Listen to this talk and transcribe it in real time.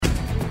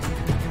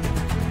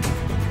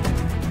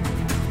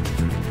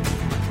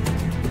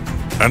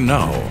And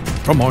now,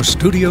 from our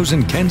studios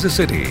in Kansas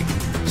City,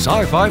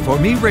 Sci-Fi for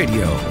Me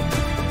Radio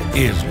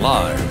is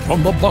live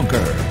from the bunker.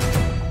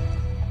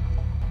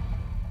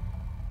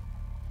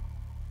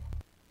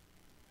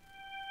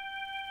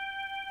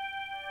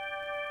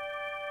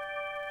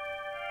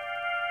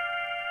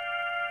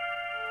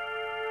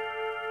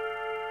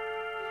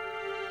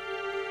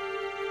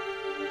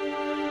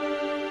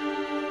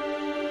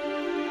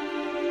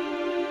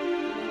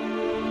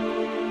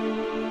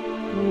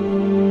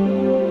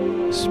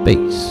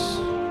 Space,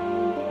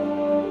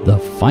 the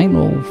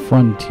final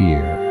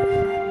frontier.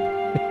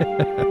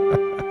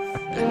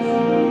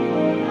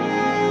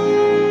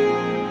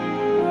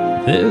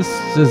 This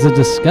is a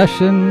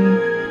discussion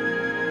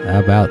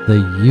about the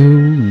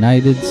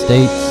United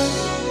States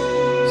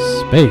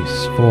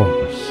Space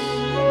Force.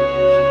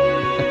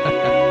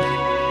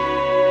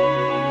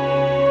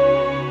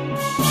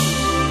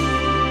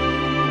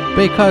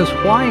 Because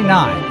why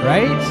not,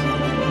 right?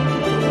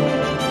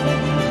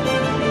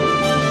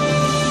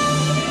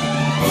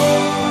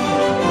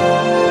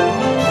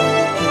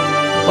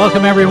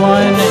 Welcome,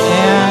 everyone,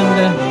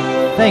 and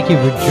thank you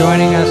for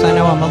joining us. I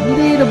know I'm a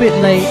little bit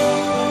late.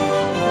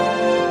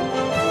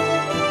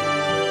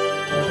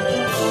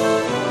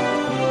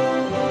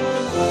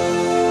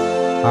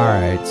 All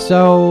right,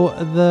 so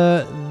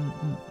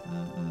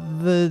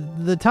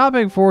the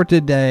topic for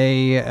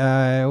today,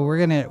 we're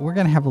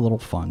gonna have a little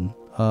fun,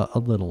 a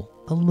little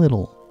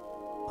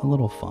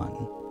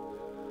fun.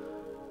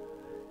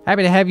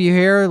 Happy to have you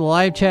here. The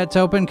live chat's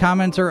open.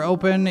 Comments are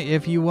open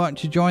if you want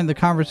to join the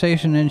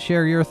conversation and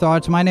share your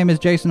thoughts. My name is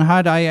Jason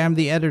Hudd. I am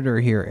the editor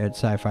here at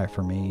Sci-Fi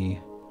For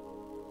Me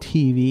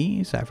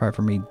TV,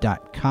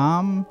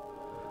 sci-fi4me.com.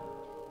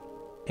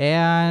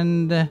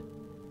 And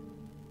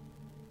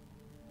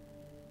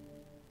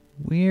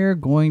we're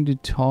going to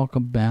talk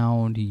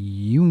about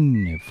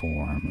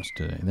uniforms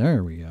today.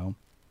 There we go.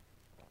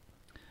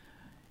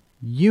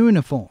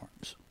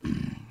 Uniforms.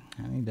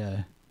 I need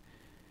to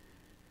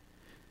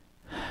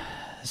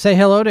say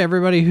hello to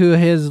everybody who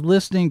is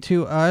listening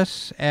to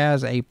us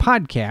as a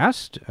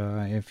podcast.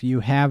 If you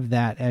have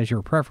that as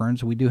your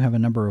preference, we do have a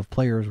number of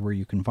players where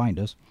you can find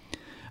us.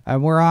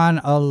 We're on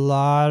a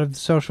lot of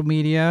social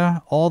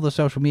media, all the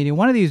social media.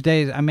 One of these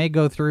days, I may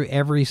go through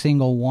every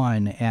single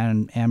one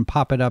and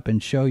pop it up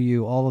and show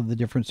you all of the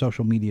different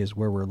social medias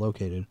where we're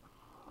located.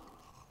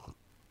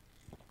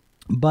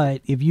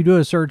 But if you do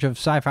a search of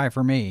Sci-Fi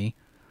For Me,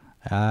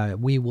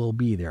 we will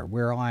be there.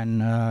 We're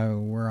on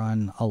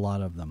a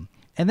lot of them.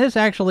 And this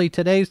actually,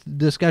 today's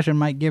discussion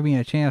might give me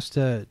a chance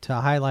to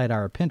highlight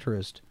our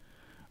Pinterest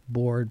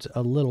boards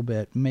a little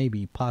bit,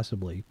 maybe,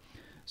 possibly.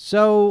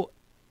 So,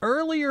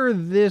 earlier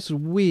this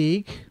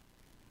week,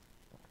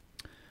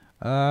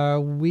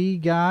 we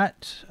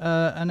got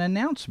an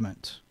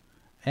announcement.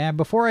 And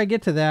before I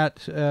get to that,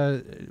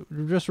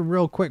 just a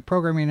real quick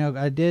programming note.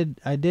 I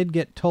did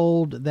get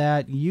told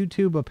that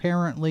YouTube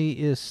apparently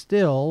is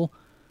still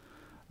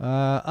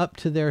up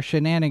to their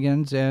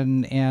shenanigans,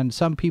 and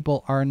some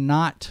people are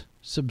not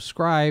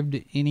subscribed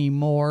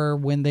anymore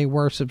when they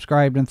were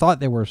subscribed and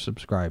thought they were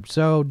subscribed.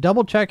 So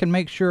double check and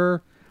make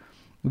sure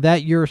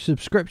that your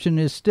subscription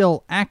is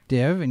still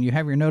active and you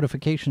have your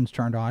notifications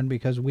turned on,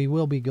 because we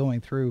will be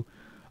going through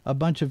a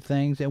bunch of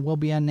things and we'll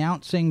be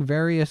announcing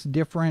various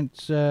different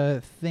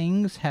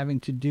things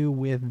having to do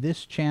with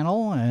this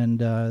channel and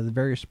the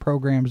various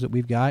programs that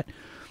we've got.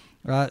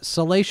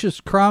 Salacious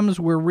Crumbs,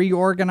 we're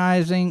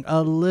reorganizing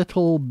a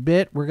little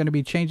bit. We're going to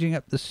be changing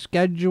up the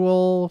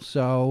schedule,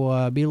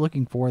 so be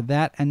looking for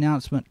that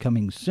announcement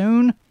coming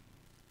soon.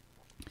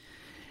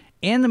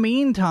 In the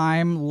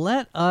meantime,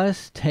 let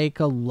us take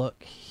a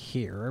look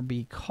here,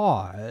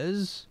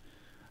 because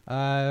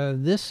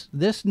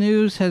this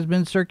news has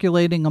been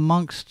circulating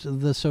amongst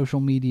the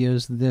social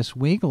medias this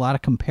week. A lot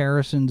of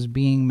comparisons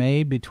being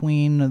made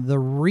between the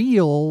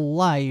real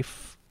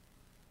life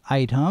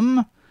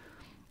item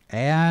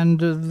and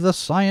the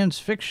science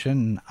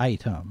fiction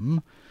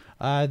item.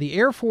 The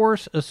Air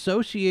Force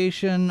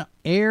Association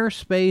Air,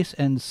 Space,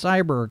 and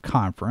Cyber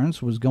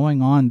Conference was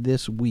going on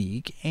this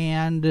week,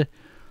 and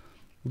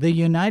the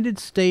United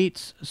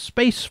States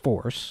Space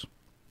Force,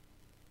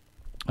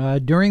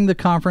 during the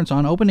conference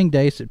on opening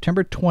day,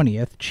 September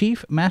 20th,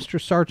 Chief Master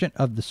Sergeant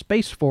of the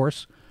Space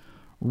Force,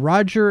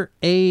 Roger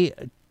A.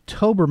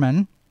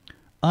 Toberman,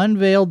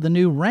 unveiled the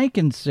new rank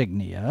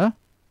insignia,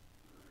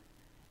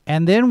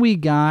 and then we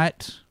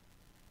got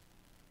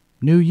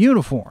new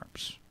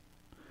uniforms.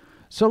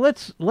 So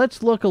let's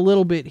look a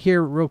little bit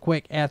here real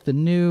quick at the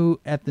new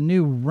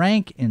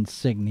rank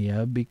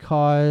insignia,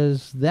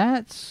 because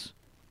that's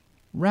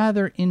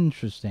rather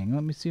interesting.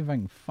 Let me see if I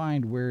can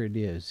find where it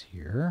is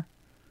here.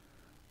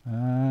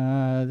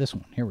 This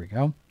one. Here we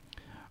go.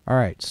 All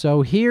right.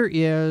 So here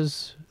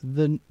is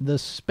the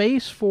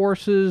Space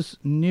Force's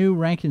new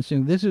rank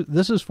insignia.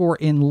 This is for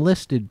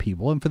enlisted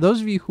people, and for those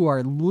of you who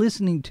are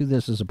listening to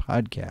this as a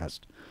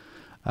podcast,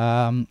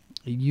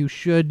 you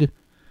should,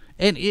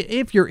 and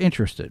if you're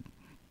interested,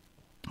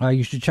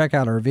 you should check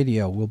out our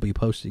video. We'll be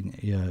posting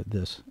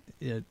this.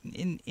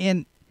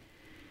 And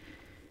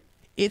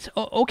it's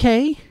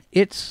okay.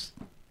 It's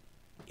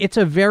it's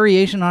a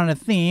variation on a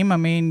theme. I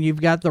mean,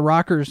 you've got the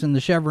rockers and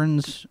the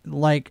chevrons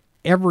like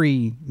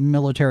every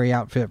military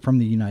outfit from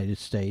the United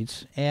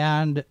States,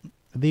 and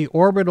the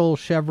orbital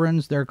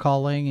chevrons they're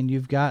calling, and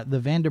you've got the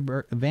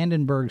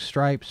Vandenberg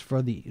stripes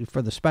for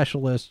the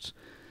specialists.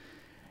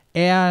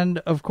 And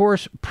of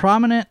course,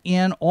 prominent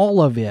in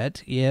all of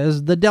it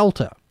is the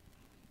Delta.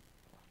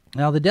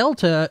 Now, the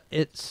Delta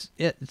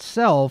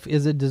itself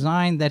is a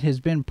design that has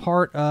been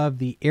part of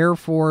the Air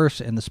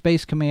Force and the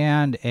Space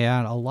Command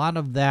and a lot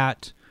of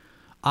that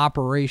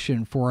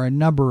operation for a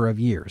number of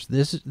years.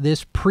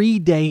 This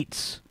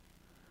predates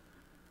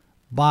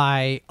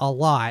by a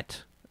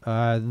lot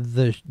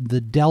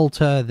the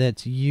Delta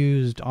that's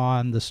used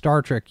on the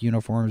Star Trek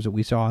uniforms that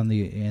we saw in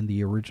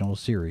the original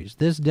series.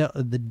 The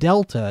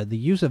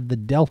use of the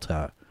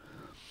Delta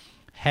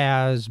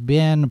has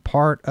been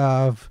part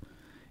of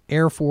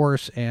Air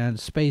Force and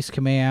Space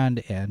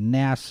Command and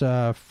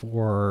NASA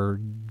for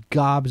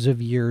gobs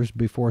of years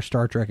before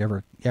Star Trek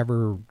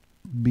ever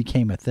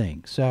became a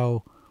thing.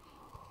 So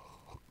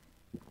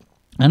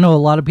I know a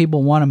lot of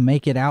people want to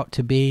make it out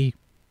to be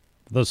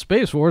the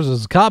Space Force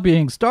is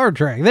copying Star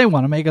Trek. They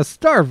want to make a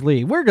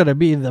Starfleet. We're going to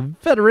be the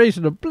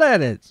Federation of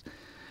Planets.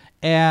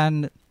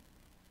 And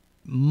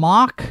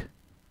mock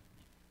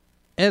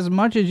as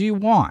much as you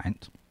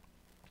want,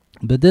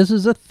 but this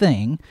is a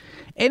thing.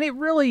 And it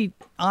really,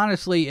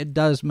 honestly, it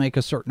does make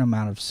a certain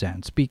amount of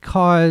sense,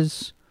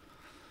 because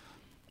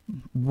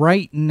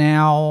right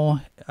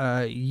now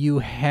you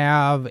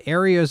have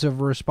areas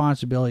of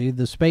responsibility.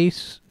 The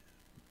space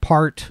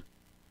part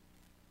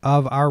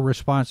of our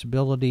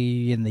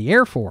responsibility in the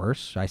Air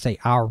Force, I say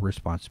our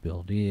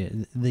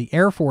responsibility, the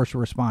Air Force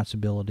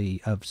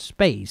responsibility of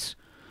space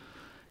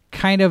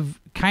kind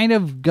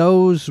of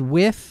goes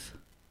with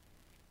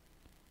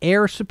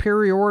air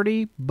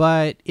superiority,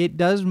 but it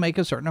does make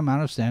a certain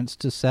amount of sense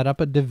to set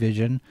up a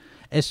division,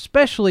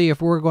 especially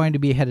if we're going to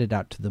be headed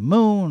out to the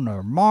moon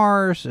or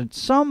Mars at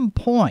some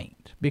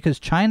point, because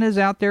China's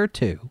out there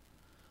too.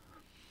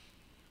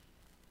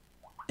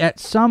 At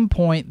some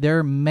point,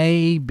 there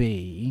may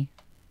be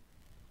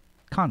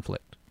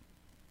conflict,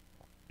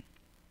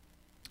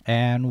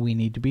 and we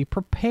need to be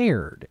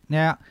prepared.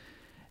 Now,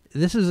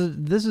 this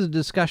is a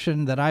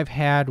discussion that I've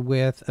had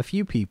with a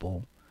few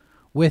people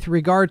with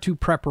regard to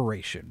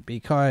preparation,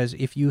 because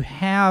if you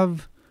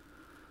have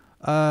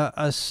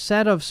a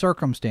set of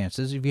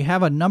circumstances, if you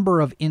have a number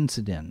of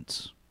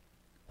incidents,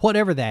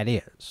 whatever that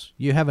is,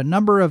 you have a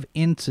number of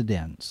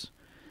incidents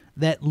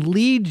that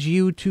leads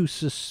you to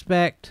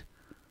suspect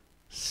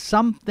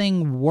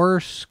something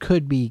worse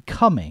could be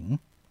coming,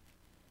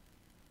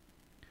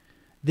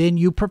 then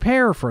you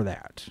prepare for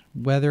that.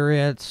 Whether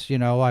it's,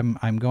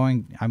 I'm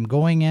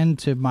going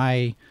into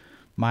my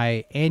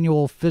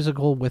annual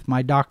physical with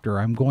my doctor.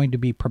 I'm going to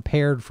be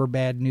prepared for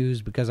bad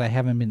news because I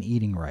haven't been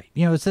eating right.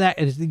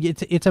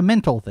 It's a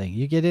mental thing.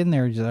 You get in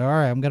there and you're like, all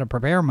right, I'm going to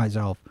prepare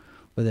myself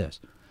for this.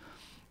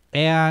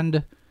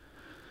 And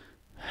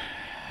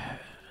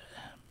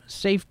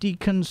safety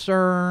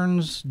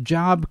concerns,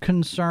 job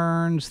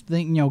concerns,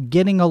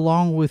 getting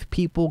along with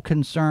people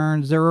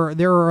concerns. There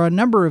are a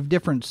number of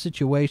different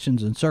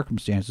situations and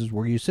circumstances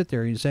where you sit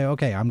there and you say,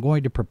 okay, I'm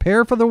going to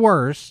prepare for the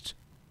worst,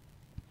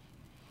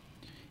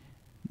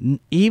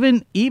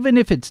 even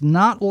if it's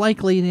not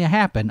likely to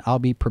happen. I'll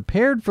be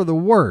prepared for the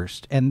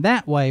worst, and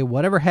that way,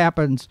 whatever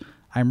happens,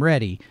 I'm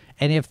ready.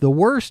 And if the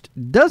worst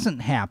doesn't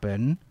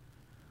happen,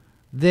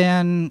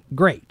 then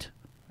great.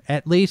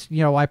 At least,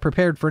 I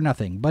prepared for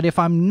nothing. But if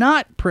I'm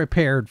not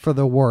prepared for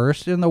the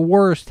worst and the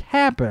worst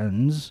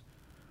happens,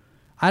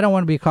 I don't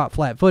want to be caught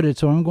flat-footed,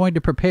 so I'm going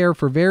to prepare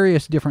for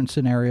various different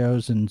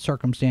scenarios and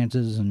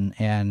circumstances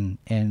and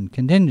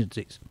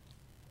contingencies.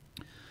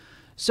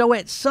 So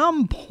at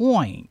some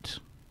point,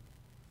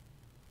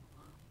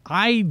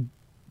 I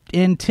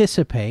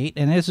anticipate,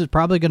 and this is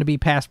probably going to be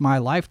past my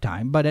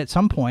lifetime, but at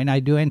some point I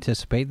do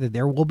anticipate that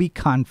there will be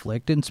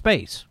conflict in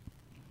space,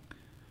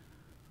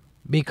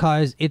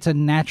 because it's a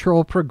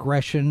natural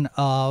progression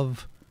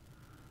of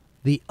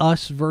the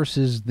us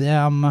versus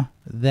them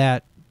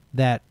that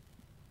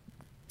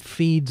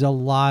feeds a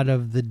lot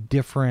of the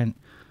different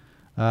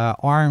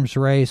arms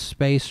race,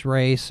 space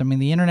race. I mean,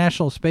 the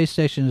International Space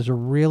Station is a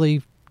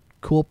really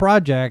cool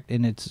project,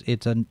 and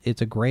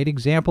it's a great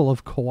example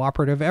of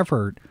cooperative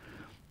effort,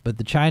 but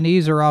the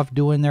Chinese are off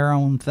doing their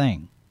own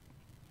thing.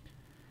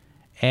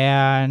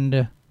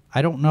 And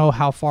I don't know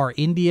how far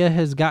India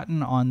has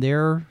gotten on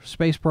their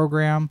space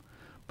program,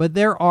 but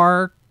there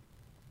are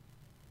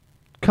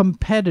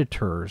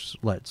competitors,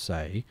 let's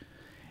say,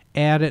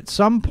 and at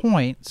some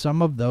point,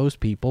 some of those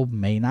people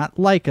may not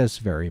like us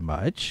very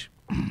much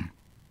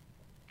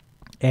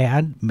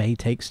and may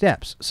take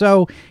steps.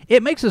 So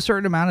it makes a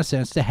certain amount of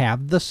sense to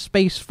have the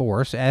Space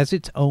Force as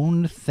its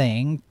own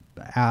thing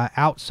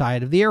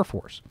outside of the Air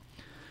Force.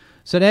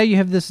 So now you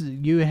have this.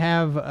 You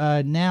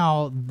have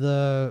now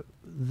the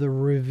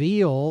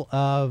reveal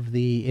of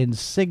the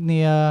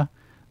insignia,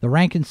 the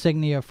rank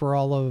insignia for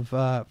all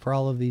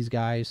of these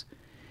guys,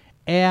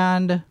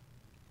 and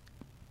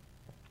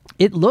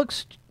it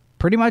looks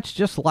pretty much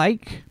just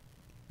like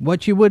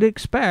what you would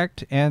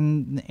expect,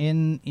 and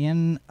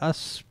in a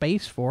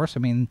Space Force, I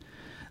mean,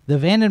 the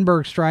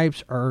Vandenberg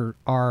stripes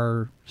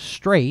are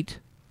straight,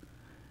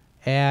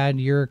 and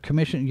your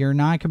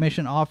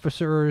non-commissioned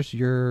officers,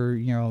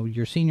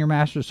 your senior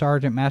master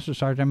sergeant,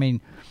 I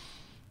mean,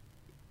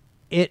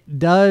 it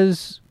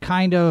does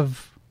kind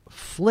of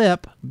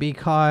flip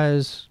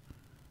because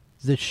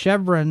the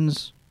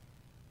chevrons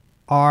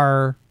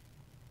are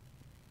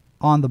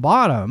on the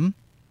bottom,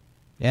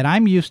 and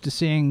I'm used to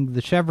seeing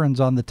the chevrons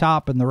on the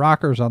top and the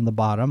rockers on the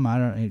bottom. I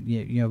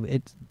don't,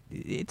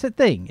 it's a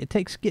thing. It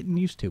takes getting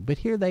used to, but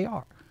here they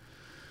are.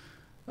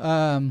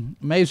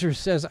 Mazer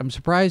says, I'm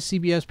surprised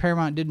CBS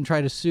Paramount didn't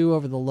try to sue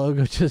over the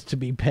logo just to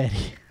be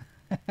petty.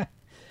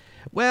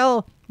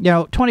 Well,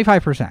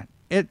 25%.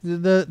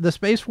 The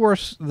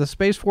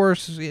Space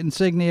Force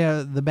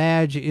insignia, the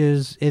badge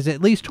is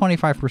at least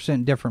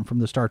 25% different from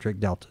the Star Trek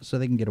Delta, so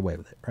they can get away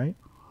with it, right?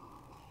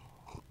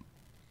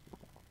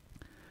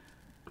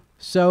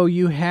 So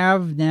you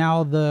have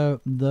now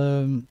the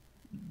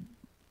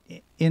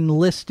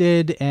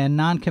enlisted and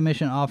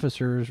non-commissioned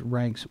officers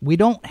ranks. We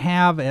don't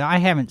have, I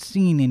haven't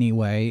seen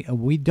anyway,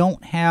 we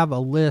don't have a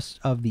list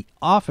of the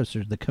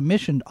officers, the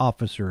commissioned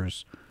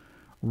officers'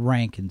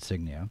 rank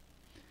insignia.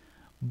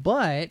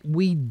 But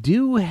we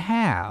do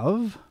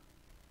have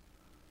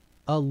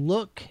a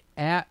look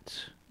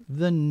at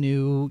the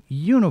new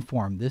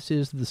uniform. This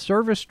is the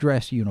service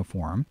dress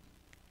uniform,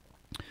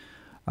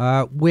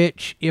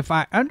 which, if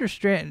I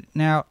understand,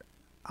 now,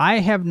 I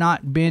have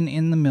not been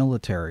in the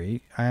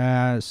military,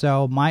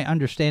 so my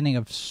understanding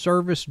of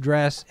service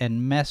dress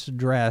and mess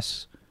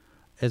dress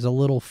is a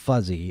little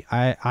fuzzy.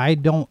 I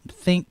don't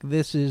think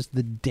this is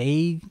the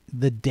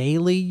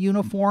daily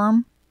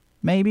uniform,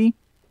 maybe.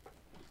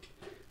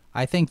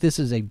 I think this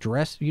is a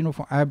dress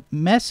uniform.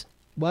 Mess,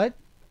 what?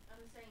 I'm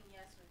saying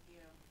yes with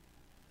you.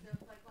 So if,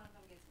 like, one of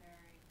them gets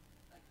married,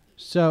 like,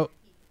 so,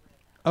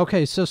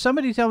 okay, so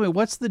somebody tell me,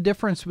 what's the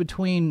difference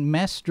between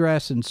mess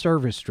dress and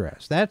service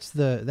dress? That's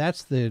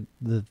the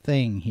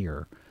thing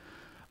here.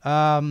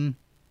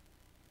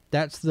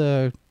 That's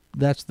the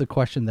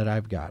question that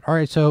I've got. All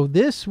right, so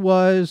this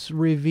was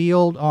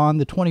revealed on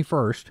the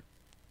 21st.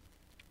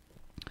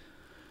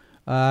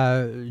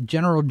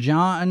 General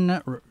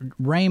John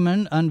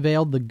Raymond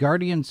unveiled the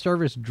Guardian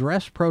Service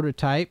dress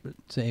prototype.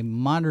 It's a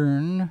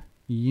modern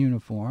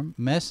uniform.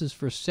 Mess is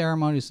for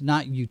ceremonies,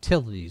 not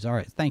utilities. All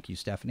right, thank you,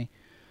 Stephanie.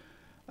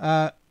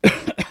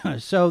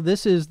 So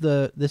this is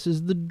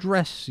the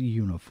dress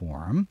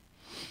uniform,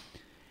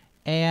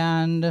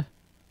 and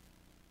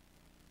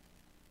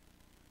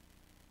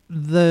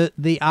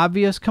the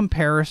obvious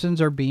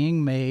comparisons are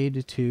being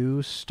made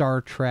to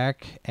Star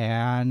Trek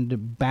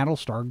and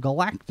Battlestar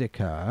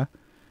Galactica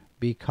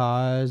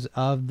because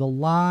of the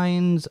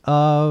lines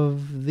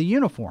of the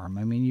uniform.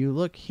 I mean, you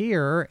look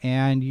here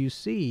and you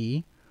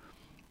see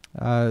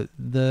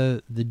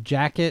the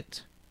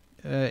jacket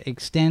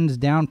extends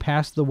down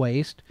past the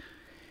waist,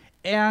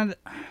 and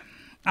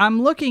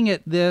I'm looking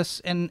at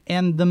this, and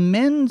the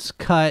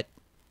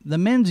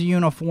men's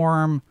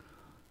uniform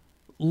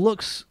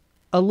looks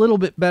a little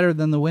bit better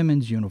than the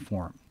women's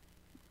uniform,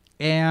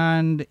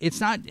 and it's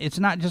not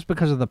just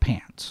because of the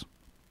pants.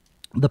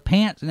 The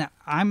pants. Now,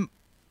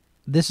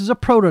 this is a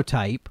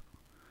prototype,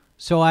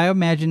 so I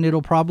imagine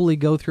it'll probably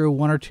go through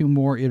one or two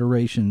more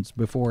iterations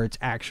before it's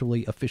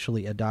actually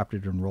officially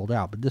adopted and rolled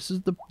out. But this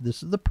is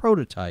the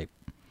prototype.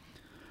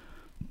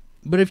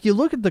 But if you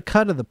look at the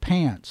cut of the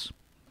pants,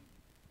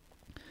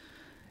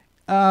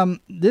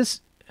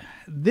 this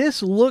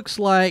looks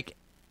like,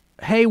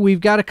 hey,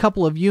 we've got a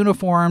couple of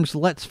uniforms.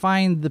 Let's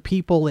find the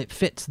people it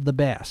fits the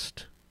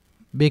best,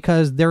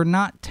 because they're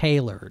not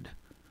tailored.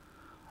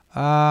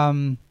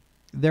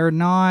 They're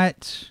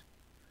not.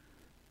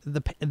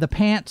 The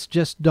pants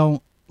just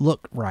don't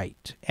look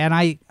right, and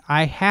I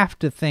have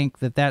to think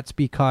that that's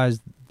because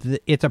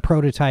it's a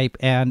prototype,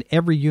 and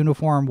every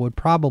uniform would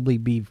probably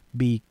be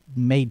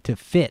made to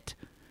fit.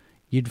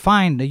 You'd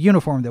find a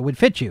uniform that would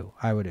fit you,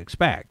 I would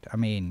expect. I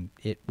mean,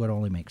 it would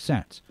only make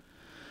sense.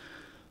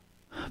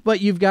 But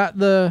you've got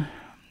the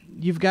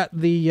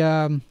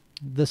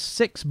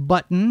 6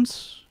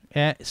 buttons.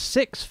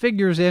 6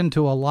 figures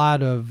into a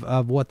lot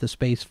of what the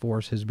Space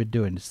Force has been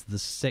doing. It's the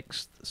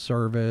 6th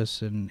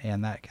service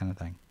and that kind of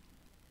thing.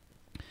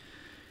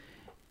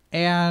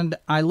 And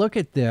I look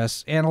at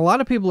this, and a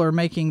lot of people are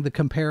making the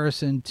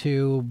comparison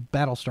to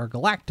Battlestar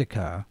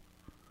Galactica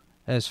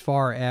as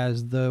far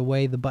as the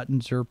way the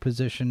buttons are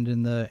positioned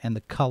and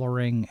the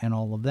coloring and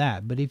all of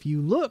that. But if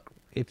you look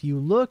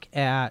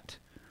at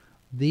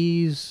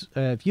these,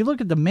 if you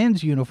look at the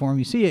men's uniform,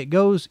 you see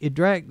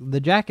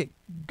the jacket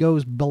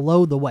goes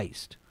below the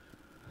waist.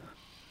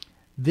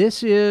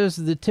 This is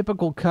the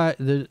typical cut.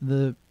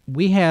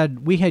 We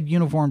had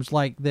uniforms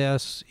like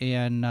this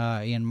in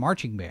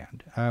marching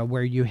band,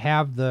 where you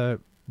have the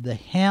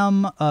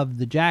hem of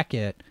the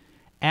jacket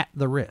at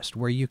the wrist,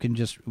 where you can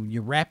you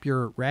wrap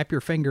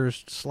your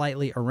fingers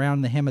slightly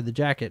around the hem of the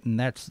jacket, and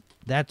that's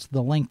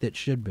the length it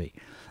should be.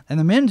 And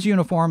the men's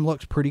uniform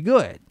looks pretty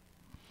good.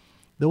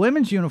 The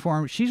women's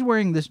uniform, she's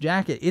wearing this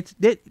jacket.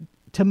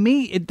 to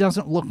me, it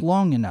doesn't look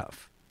long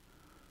enough.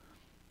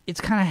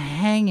 It's kind of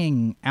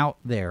hanging out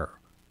there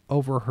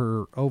over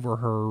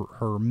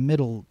her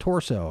middle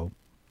torso,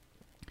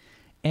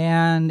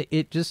 and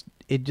it just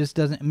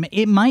doesn't.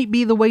 It might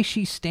be the way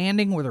she's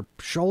standing with her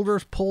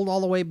shoulders pulled all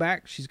the way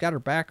back. She's got her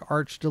back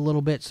arched a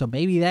little bit, so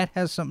maybe that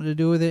has something to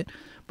do with it.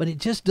 But it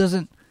just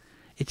doesn't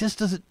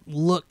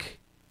look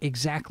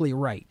exactly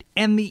right.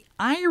 And the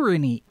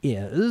irony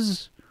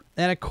is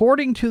that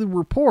according to the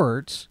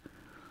reports,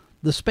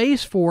 the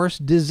Space Force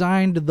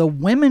designed the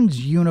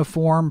women's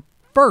uniform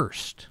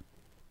first,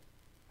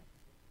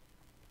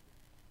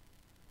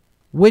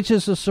 which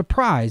is a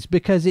surprise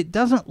because it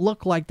doesn't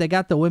look like they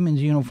got the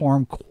women's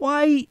uniform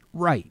quite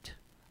right.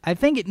 I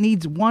think it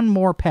needs one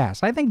more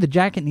pass. I think the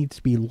jacket needs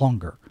to be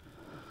longer.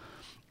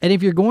 And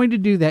if you're going to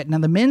do that, now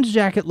the men's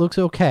jacket looks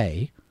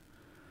okay.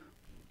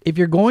 If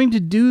you're going to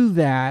do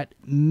that,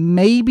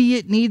 maybe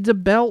it needs a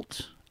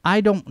belt.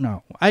 I don't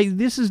know.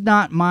 This is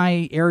not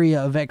my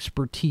area of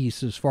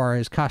expertise as far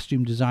as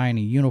costume design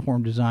and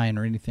uniform design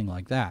or anything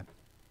like that.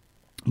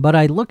 But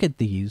I look at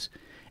these,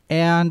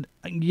 and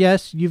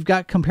yes, you've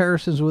got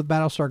comparisons with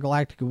Battlestar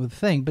Galactica with the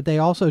thing, but they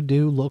also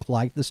do look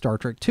like the Star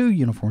Trek II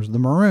uniforms, the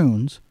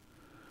maroons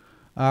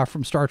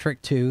from Star Trek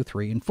II,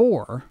 3, and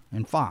 4,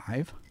 and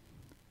 5,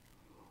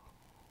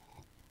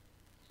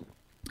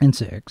 and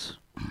 6.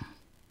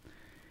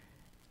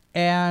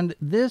 And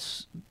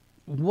this,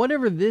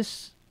 whatever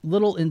this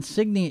little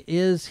insignia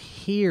is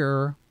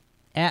here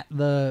at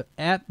the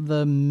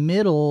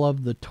middle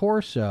of the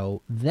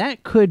torso,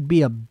 that could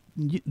be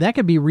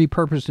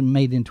repurposed and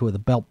made into a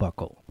belt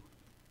buckle.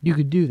 You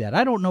could do that.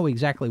 I don't know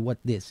exactly what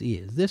this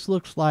is. This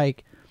looks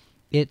like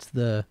it's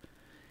the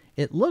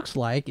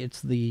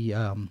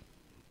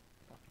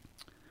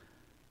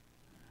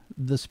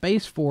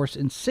Space Force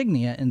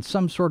insignia in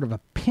some sort of a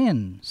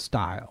pin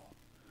style.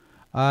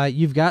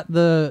 You've got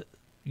the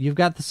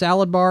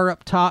salad bar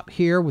up top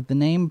here with the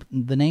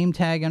name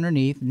tag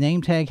underneath. The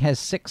name tag has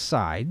 6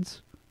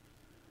 sides.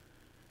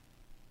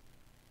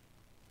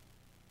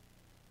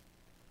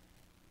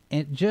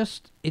 It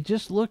just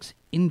looks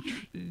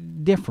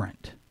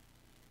different.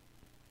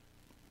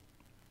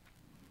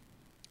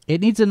 It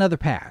needs another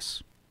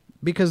pass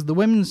because the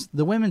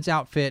women's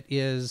outfit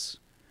is,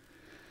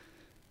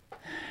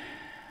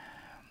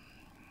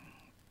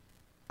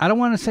 I don't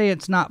want to say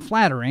it's not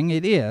flattering.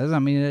 It is. I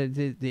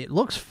mean, it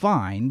looks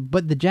fine,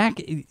 but the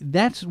jacket,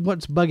 that's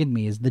what's bugging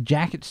me, is the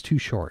jacket's too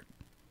short.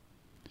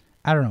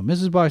 I don't know.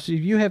 Mrs. Bosch,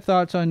 if you have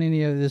thoughts on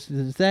any of this,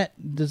 does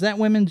that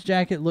women's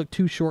jacket look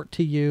too short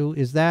to you?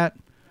 Is that,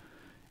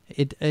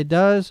 it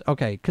does?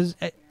 Okay, because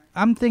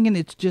I'm thinking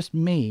it's just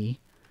me,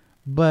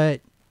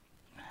 but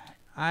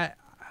I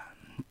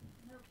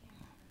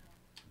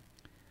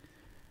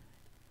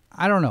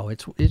don't know.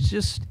 It's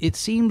just, it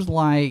seems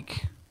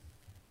like,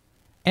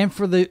 and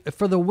for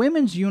the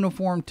women's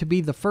uniform to be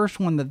the first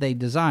one that they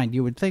designed,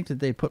 you would think that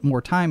they put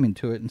more time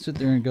into it and sit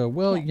there and go,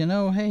 well,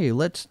 hey,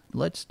 let's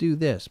do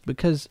this,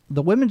 because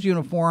the women's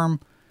uniform,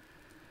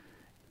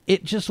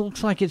 it just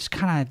looks like it's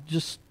kind of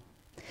just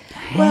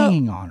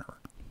hanging on her.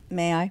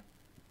 May I?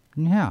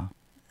 Yeah.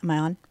 Am I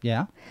on?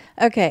 Yeah.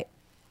 Okay.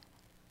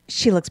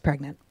 She looks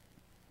pregnant.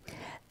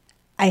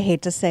 I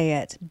hate to say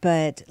it,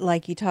 but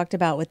like you talked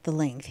about with the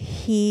length,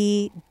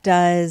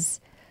 his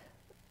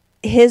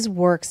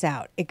works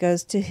out. It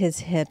goes to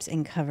his hips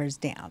and covers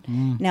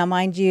down. Now,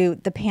 mind you,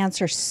 the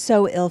pants are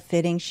so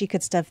ill-fitting, she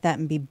could stuff that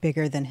and be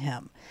bigger than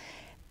him.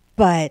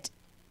 But,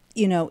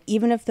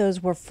 even if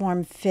those were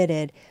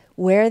form-fitted,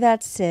 where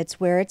that sits,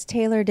 where it's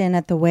tailored in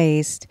at the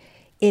waist,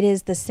 it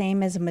is the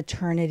same as a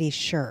maternity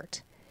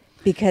shirt.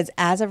 Because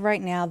as of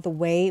right now, the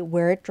way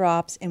where it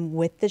drops and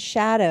with the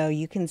shadow,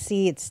 you can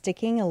see it's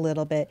sticking a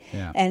little bit.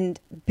 Yeah. And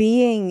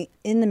being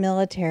in the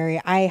military,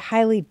 I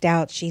highly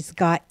doubt she's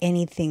got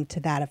anything to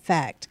that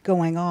effect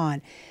going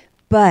on.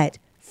 But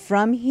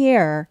from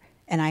here,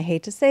 and I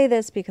hate to say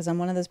this because I'm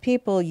one of those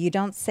people, you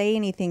don't say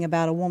anything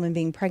about a woman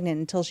being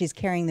pregnant until she's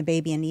carrying the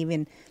baby and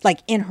even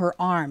like in her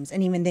arms.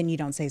 And even then you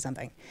don't say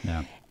something.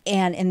 Yeah.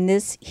 And in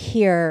this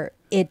here,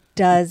 it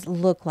does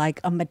look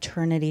like a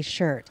maternity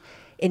shirt.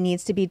 It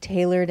needs to be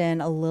tailored in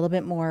a little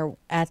bit more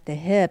at the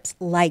hips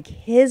like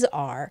his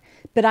are.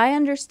 But I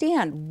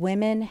understand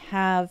women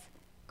have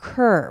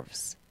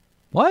curves.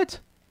 What?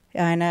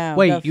 I know.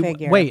 Wait, Go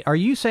figure. wait. Are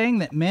you saying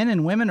that men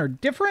and women are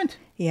different?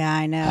 Yeah,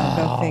 I know.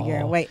 Go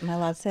figure. Wait, am I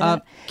allowed to say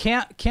that?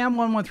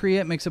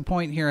 Cam1138 makes a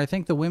point here. I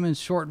think the women's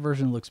short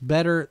version looks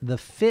better. The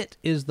fit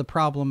is the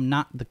problem,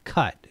 not the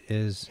cut.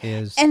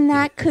 And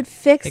that could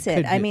fix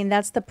it. I mean,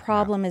 that's the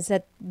problem. Is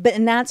that,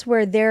 and that's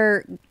where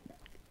they're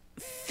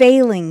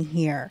failing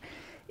here,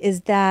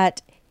 is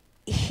that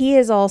he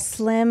is all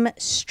slim,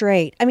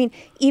 straight. I mean,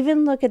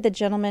 even look at the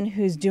gentleman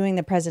who's doing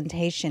the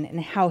presentation and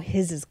how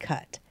his is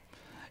cut.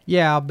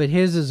 Yeah, but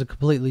his is a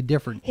completely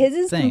different His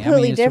is thing.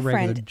 completely it's a different,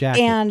 regular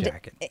jacket, and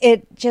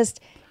it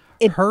just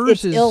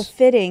it's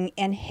ill-fitting,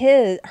 and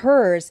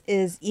hers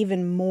is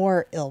even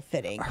more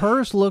ill-fitting.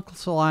 Hers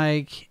looks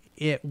like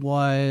it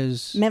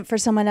was meant for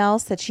someone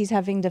else that she's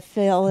having to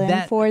fill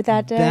in for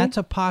that day. That's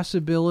a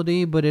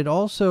possibility, but it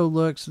also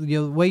looks, the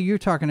way you're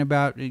talking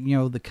about,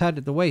 the cut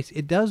at the waist,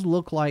 it does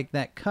look like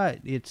that cut.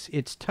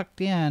 It's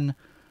tucked in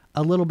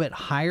a little bit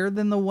higher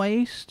than the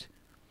waist.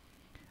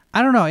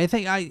 I don't know. I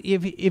think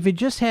if it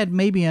just had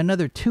maybe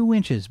another 2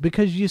 inches,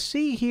 because you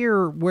see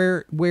here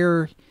where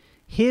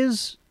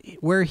his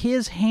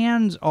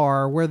hands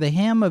are, where the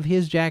hem of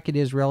his jacket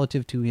is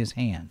relative to his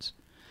hands.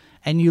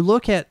 And you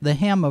look at the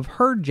hem of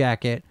her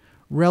jacket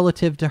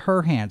relative to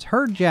her hands.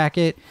 Her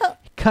jacket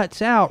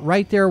cuts out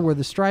right there where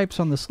the stripes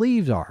on the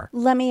sleeves are.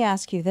 Let me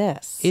ask you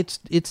this. It's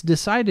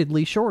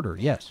decidedly shorter,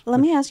 yes.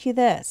 Let me ask you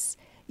this.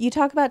 You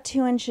talk about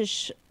 2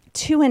 inches,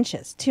 2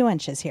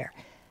 inches here.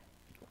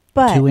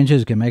 But 2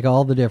 inches can make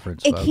all the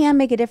difference. It folks. can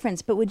make a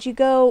difference. But would you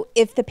go,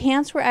 if the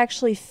pants were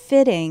actually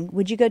fitting,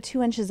 would you go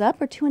 2 inches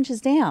up or 2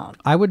 inches down?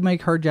 I would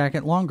make her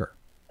jacket longer.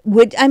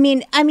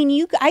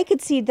 I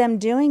could see them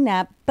doing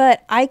that,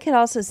 but I could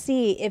also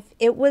see if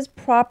it was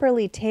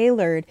properly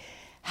tailored,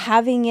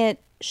 having it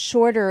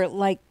shorter,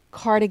 like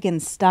cardigan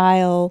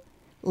style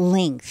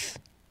length.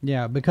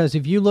 Yeah, because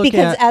if you look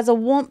because as a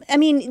woman,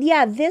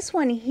 this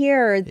one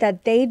here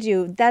that they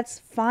do, that's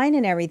fine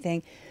and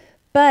everything.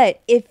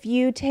 But if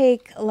you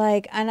take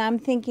and I'm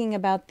thinking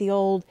about the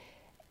old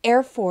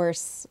Air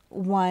Force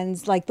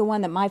ones, like the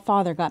one that my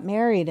father got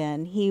married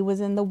in. He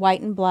was in the white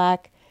and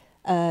black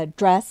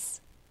dress.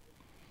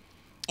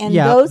 And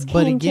those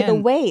came to the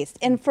waist.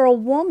 And for a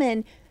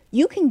woman,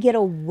 you can get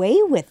away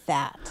with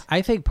that.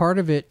 I think part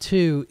of it,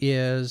 too,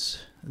 is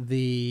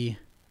the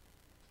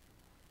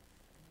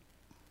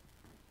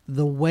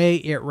way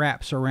it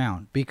wraps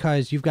around.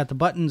 Because you've got the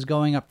buttons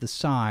going up the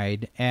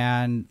side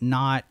and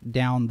not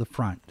down the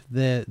front.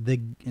 The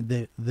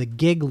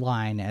gig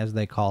line, as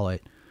they call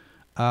it,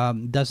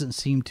 doesn't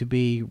seem to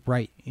be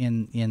right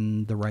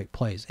in the right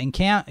place. And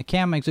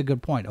Cam makes a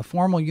good point. A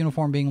formal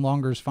uniform being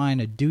longer is fine.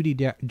 A duty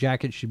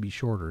jacket should be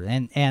shorter,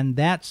 and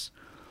that's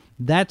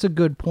a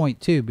good point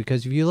too.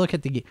 Because if you look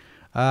at the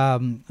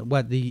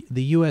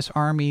U.S.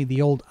 Army,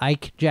 the old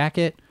Ike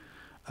jacket,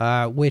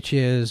 which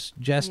is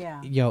just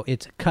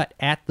it's cut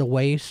at the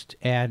waist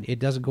and it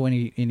doesn't go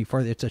any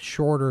further. It's a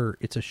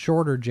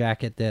shorter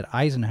jacket that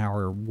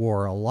Eisenhower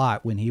wore a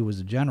lot when he was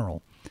a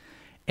general,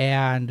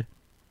 and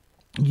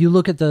you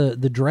look at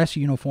the dress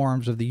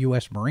uniforms of the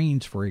U.S.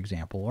 Marines, for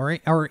example,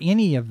 or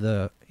any of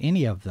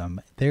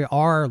them, they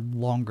are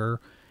longer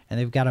and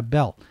they've got a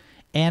belt,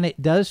 and it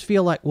does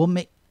feel like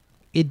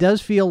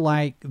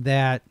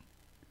that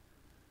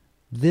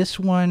this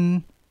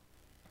one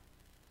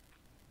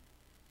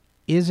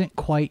isn't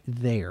quite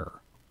there,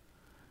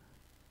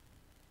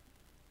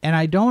 and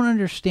I don't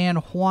understand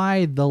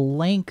why the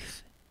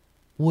length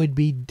would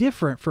be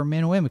different for men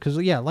and women. Because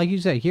like you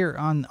said here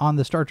on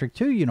the Star Trek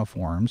II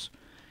uniforms.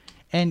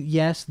 And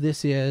yes,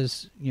 this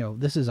is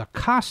a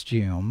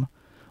costume,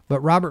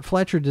 but Robert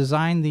Fletcher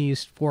designed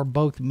these for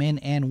both men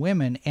and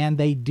women, and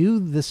they do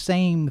the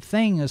same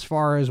thing as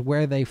far as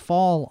where they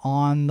fall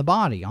on the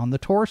body, on the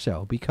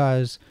torso,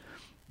 because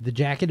the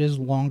jacket is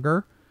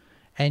longer,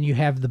 and you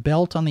have the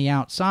belt on the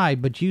outside.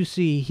 But you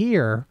see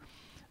here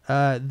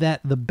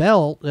that the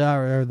belt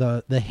or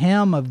the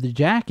hem of the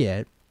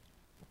jacket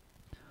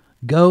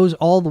goes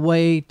all the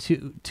way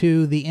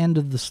to the end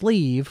of the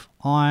sleeve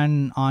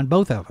on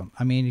both of them.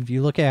 I mean, if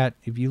you look at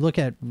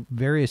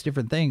various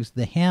different things,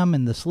 the hem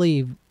and the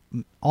sleeve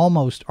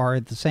almost are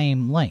at the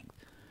same length,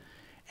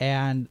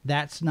 and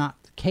that's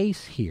not the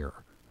case here.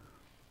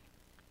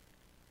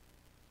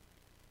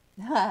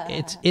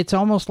 It's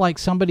almost like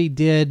somebody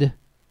did.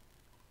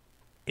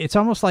 It's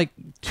almost like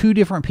two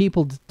different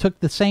people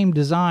took the same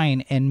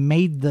design and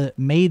made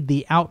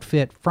the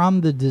outfit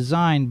from the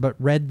design, but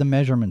read the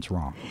measurements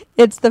wrong.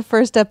 It's the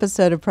first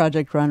episode of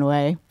Project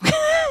Runway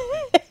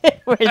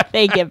where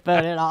they get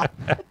voted off.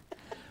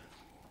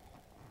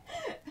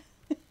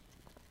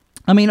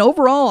 I mean,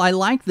 overall, I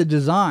like the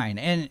design,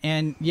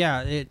 and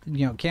yeah,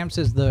 Cam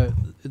says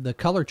the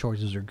color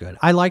choices are good.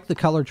 I like the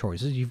color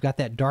choices. You've got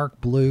that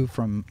dark blue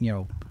from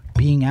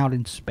being out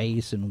in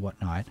space and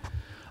whatnot.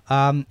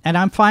 And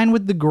I'm fine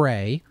with the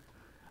gray.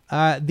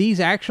 These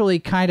actually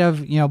kind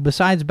of,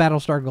 besides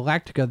Battlestar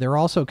Galactica, they're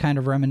also kind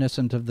of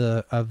reminiscent of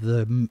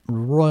the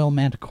Royal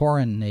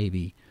Manticoran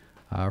Navy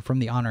from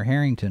the Honor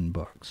Harrington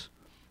books,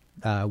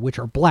 which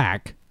are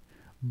black.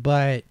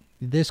 But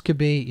this could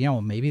be,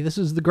 maybe this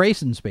is the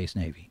Grayson Space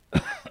Navy.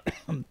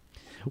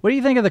 What do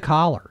you think of the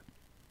collar?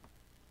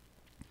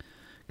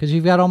 Because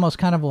you've got almost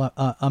kind of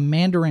a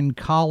Mandarin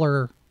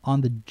collar on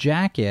the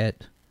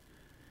jacket,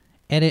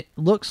 and it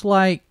looks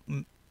like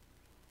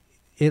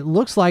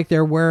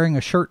they're wearing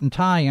a shirt and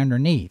tie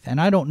underneath,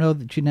 and I don't know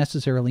that you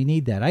necessarily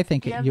need that. I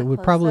think it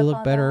would probably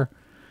look better.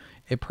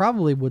 It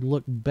probably would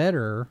look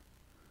better.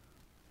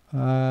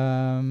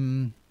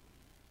 Probably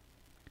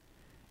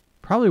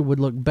would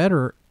look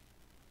better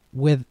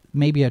with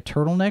maybe a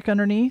turtleneck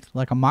underneath,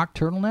 like a mock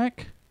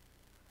turtleneck.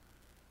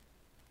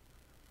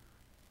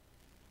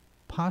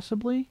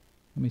 Possibly.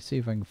 Let me see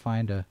if I can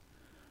find a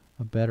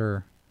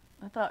better.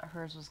 I thought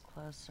hers was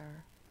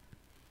closer.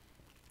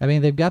 I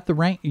mean, they've got the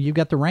rank. You've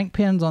got the rank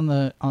pins on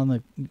the.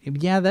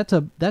 Yeah, that's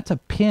a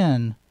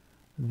pin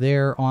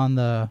there on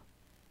the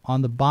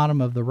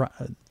bottom of the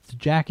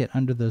jacket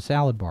under the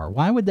salad bar.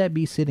 Why would that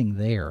be sitting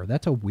there?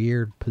 That's a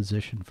weird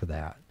position for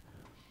that.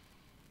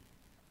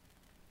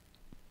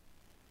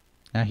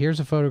 Now here's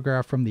a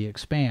photograph from The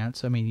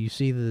Expanse. I mean, you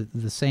see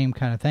the same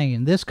kind of thing.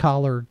 In this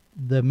collar,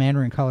 the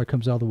Mandarin collar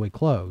comes all the way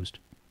closed.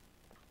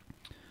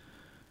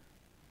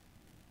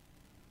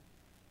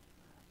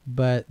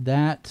 But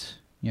that,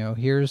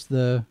 here's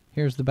the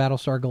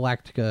Battlestar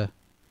Galactica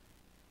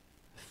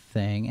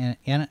thing,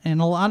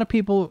 and a lot of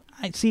people,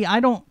 I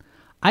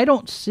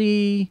don't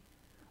see,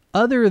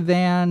 other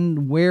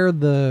than where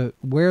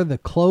the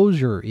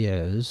closure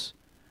is.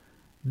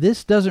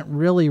 This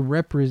really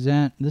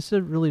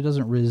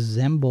doesn't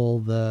resemble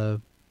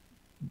the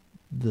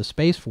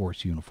Space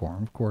Force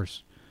uniform. Of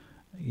course,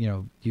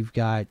 you've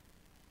got,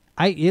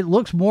 it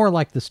looks more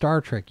like the Star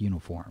Trek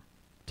uniform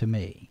to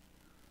me.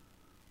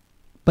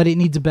 But it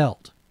needs a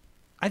belt.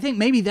 I think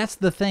maybe that's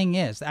the thing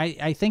is.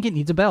 I think it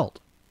needs a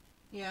belt.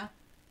 Yeah.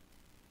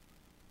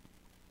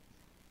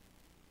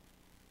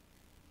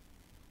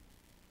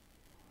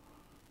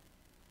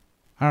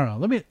 I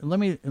don't know. Let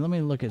me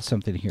look at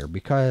something here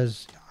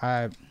because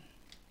the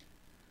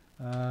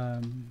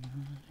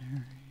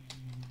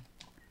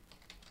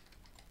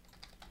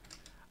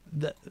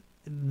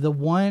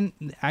one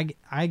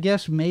I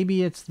guess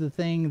maybe it's the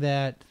thing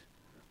that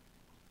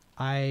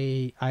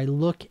I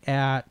look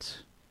at.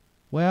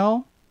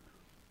 Well,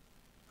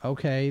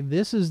 okay,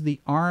 this is the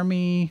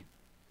Army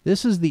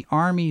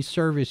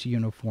service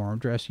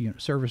uniform,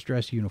 service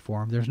dress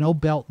uniform. There's no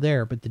belt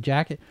there, but the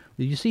jacket,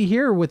 you see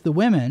here with the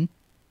women,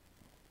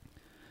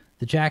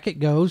 the jacket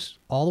goes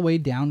all the way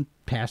down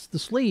past the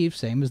sleeve,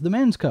 same as the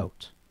men's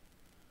coats.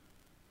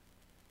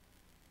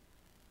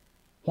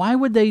 Why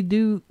would they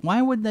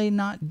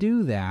not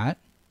do that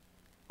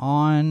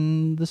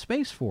on the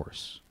Space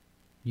Force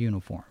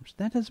uniforms?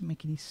 That doesn't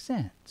make any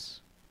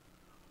sense.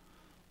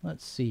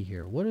 Let's see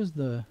here. Let's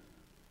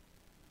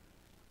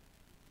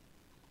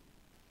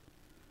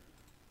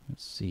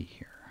see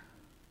here.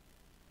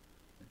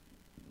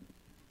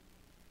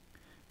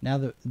 Now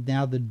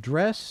the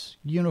dress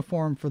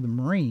uniform for the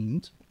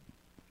Marines.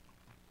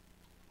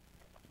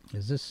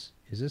 Is this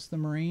the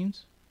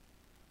Marines?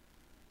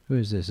 Who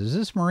is this? Is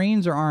this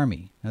Marines or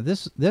Army? Now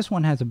this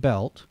one has a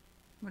belt.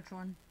 Which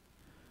one?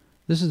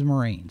 This is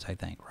Marines, I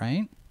think,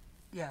 right?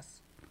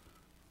 Yes.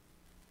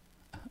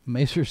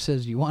 Mazer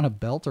says, "You want a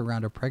belt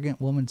around a pregnant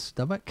woman's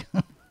stomach?"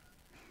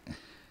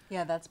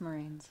 Yeah, that's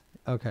Marines.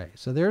 Okay,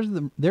 so there's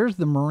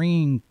the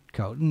Marine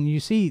coat, and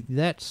you see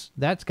that's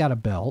got a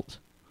belt.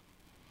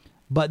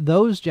 But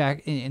those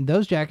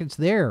jackets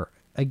there,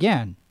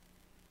 again,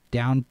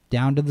 down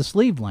to the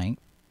sleeve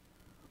length.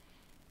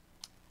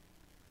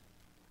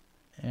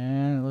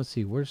 And let's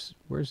see, where's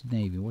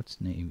Navy?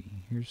 What's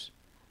Navy? Here's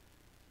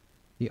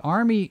the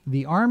Army.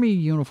 The Army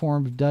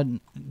uniforms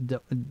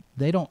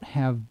they don't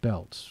have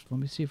belts. Let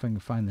me see if I can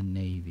find the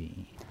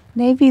Navy.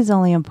 Navy's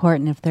only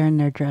important if they're in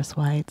their dress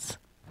whites.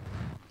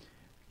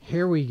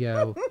 Here we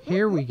go.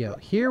 Here we go.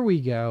 Here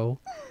we go.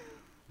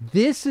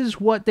 This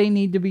is what they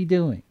need to be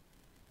doing.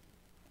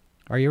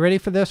 Are you ready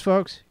for this,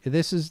 folks?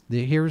 This is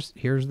here's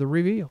the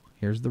reveal.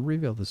 Here's the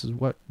reveal. This is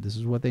what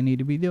they need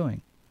to be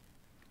doing.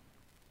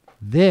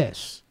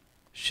 This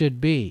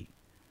should be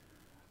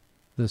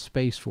the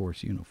Space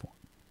Force uniform.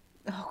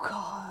 Oh,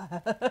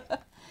 God.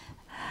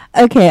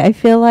 Okay, I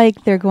feel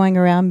like they're going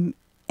around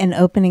and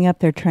opening up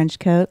their trench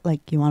coat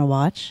like, you want to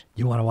watch?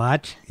 You want to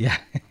watch? Yeah,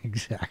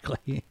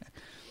 exactly.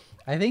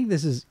 I think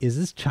is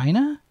this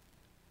China?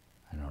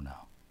 I don't know.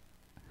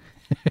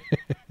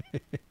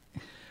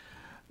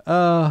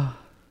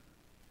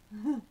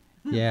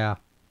 Yeah.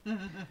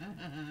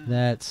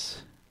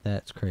 That's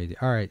crazy.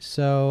 All right,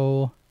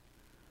 so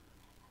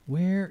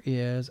where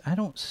is, I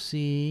don't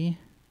see.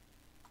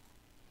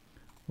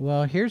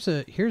 Well, here's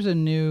a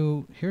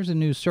new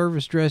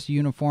service dress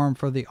uniform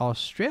for the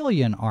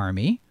Australian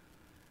Army.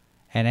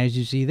 And as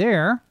you see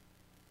there,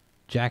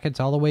 jackets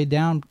all the way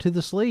down to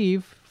the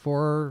sleeve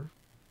for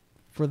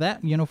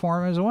that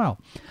uniform as well.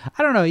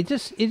 I don't know, it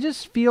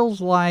just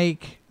feels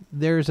like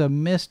there's a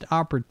missed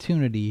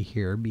opportunity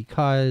here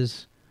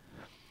because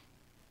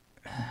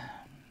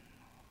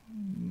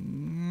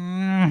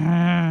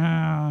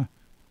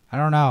I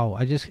don't know.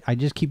 I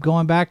just keep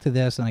going back to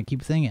this and I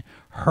keep thinking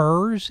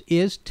hers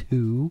is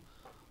too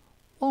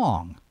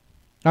long.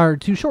 Or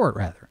too short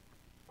rather.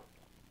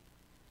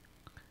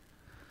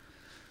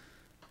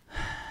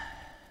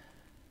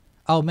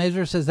 Oh,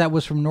 Mazer says that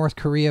was from North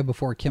Korea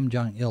before Kim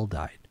Jong-il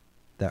died.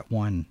 That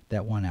one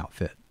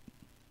outfit.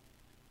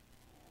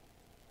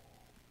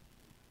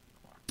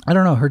 I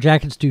don't know, her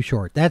jacket's too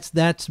short. That's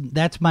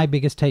my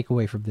biggest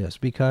takeaway from this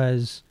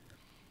because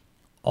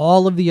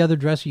all of the other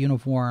dress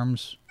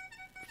uniforms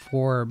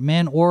for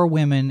men or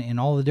women in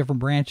all the different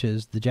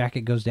branches, the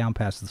jacket goes down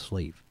past the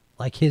sleeve,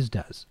 like his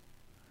does.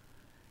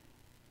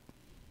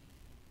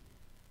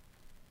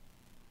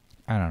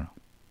 I don't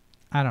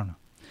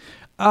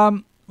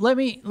know. let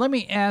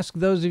me ask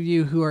those of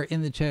you who are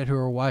in the chat who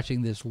are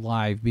watching this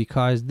live,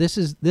 because this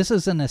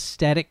is an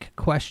aesthetic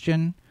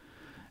question,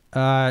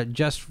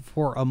 just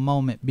for a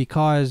moment,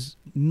 because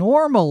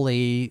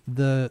normally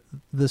the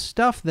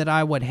stuff that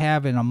I would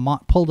have in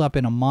pulled up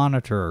in a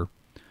monitor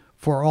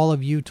for all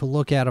of you to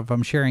look at if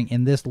I'm sharing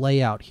in this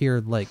layout here,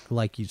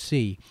 like you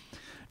see,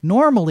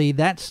 normally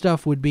that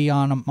stuff would be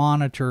on a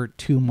monitor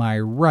to my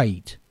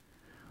right,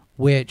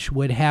 which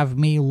would have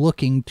me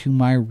looking to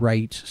my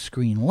right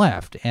screen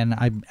left, and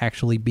I'd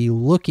actually be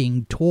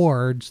looking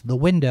towards the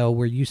window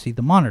where you see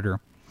the monitor,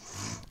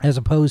 as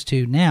opposed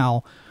to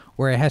now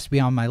where it has to be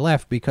on my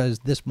left because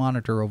this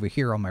monitor over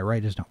here on my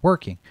right is not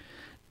working.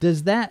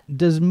 Does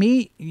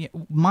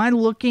my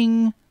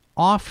looking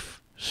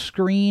off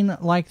screen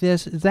like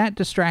this, is that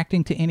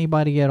distracting to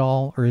anybody at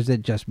all, or is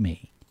it just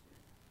me?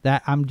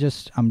 That I'm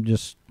just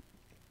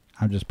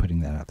putting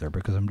that out there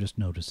because I'm just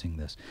noticing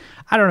this.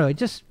 I don't know, it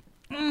just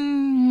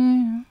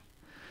the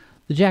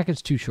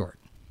jacket's too short.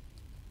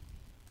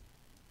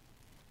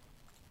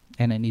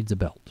 And it needs a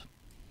belt.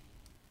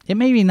 It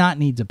maybe not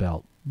needs a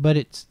belt,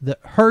 but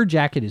her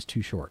jacket is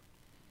too short.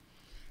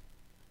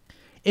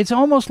 It's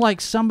almost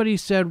like somebody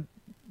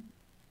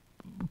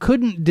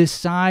couldn't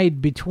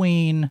decide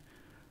between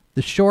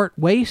the short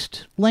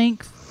waist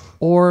length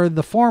or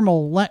the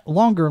formal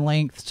longer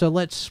length, so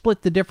let's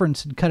split the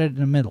difference and cut it in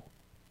the middle.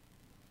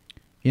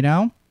 You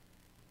know?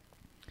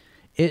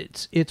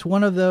 It's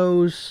one of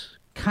those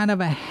kind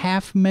of a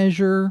half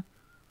measure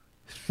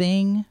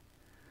thing,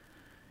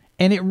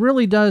 and it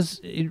really does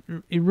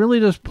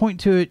point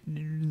to it.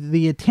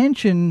 The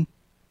attention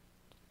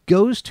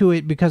goes to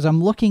it because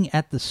I'm looking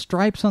at the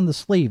stripes on the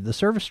sleeve. The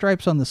service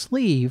stripes on the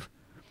sleeve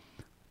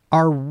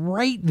are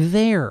right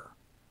there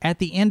at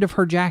the end of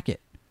her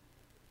jacket,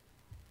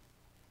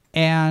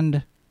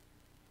 and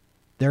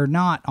they're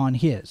not on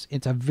his.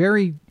 It's a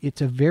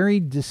very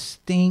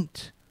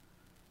distinct,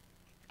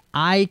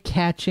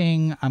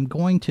 eye-catching, I'm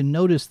going to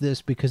notice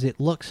this because it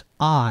looks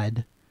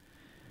odd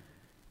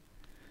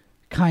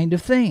kind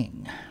of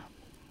thing.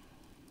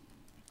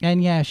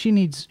 And yeah, she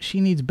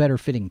needs better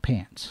fitting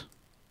pants.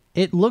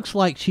 It looks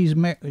like she's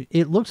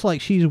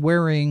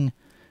wearing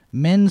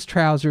men's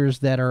trousers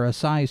that are a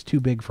size too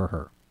big for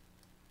her.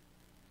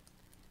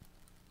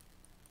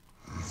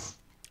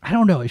 I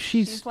don't know if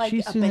she's like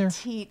she's a in there.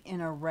 petite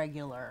and a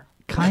regular.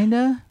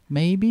 Kinda,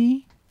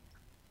 maybe.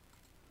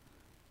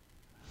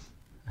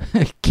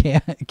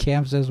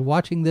 Cam says,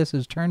 watching this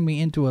has turned me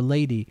into a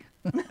lady.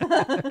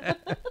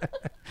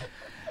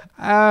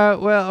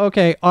 Well,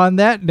 okay. On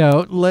that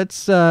note,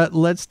 let's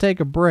take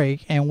a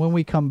break, and when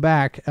we come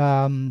back,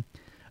 a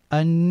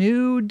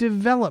new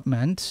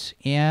development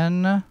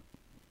in.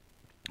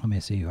 Let me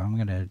see. I'm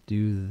gonna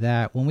do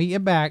that when we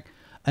get back.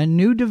 A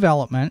new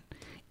development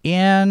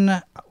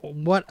in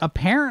what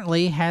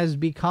apparently has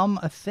become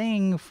a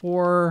thing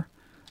for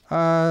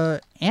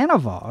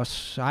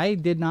Anavos. I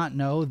did not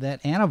know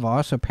that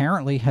Anavos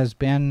apparently has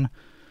been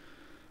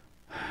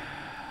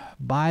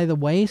by the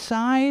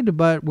wayside,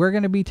 but we're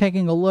going to be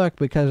taking a look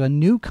because a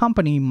new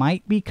company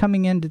might be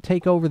coming in to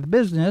take over the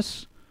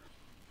business,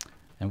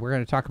 and we're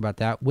going to talk about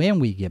that when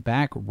we get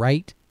back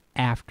right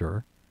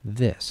after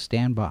this.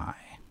 Stand by.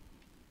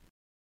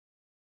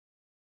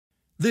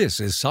 This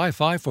is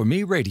Sci-Fi for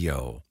Me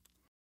Radio.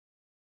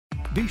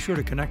 Be sure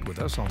to connect with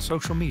us on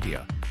social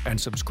media and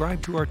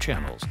subscribe to our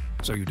channels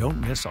so you don't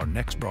miss our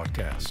next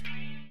broadcast.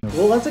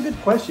 Well, that's a good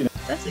question.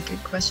 That's a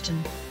good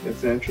question.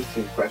 It's an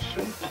interesting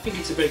question. I think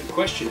it's a big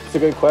question. It's a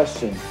good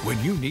question. When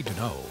you need to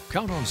know,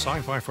 count on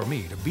Sci-Fi for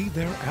Me to be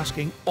there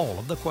asking all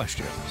of the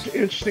questions.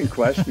 Interesting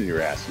question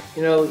you're asking.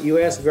 You know, you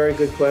ask very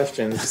good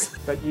questions.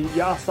 But you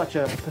asked such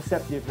a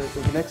perceptive, it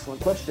was an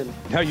excellent question.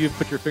 Now you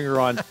put your finger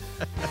on,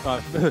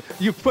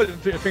 you put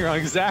your finger on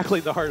exactly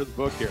the heart of the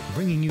book here.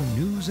 Bringing you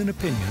news and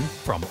opinion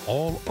from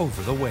all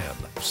over the web.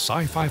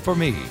 Sci-Fi for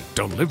Me,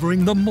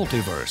 delivering the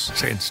multiverse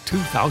since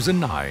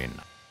 2009.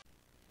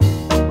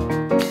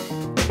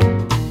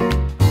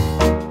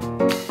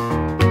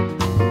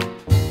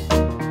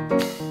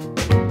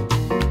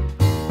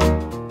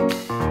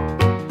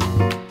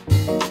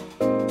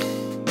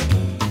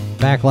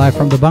 Back live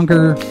from the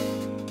bunker.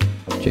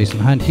 Jason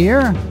Hunt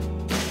here.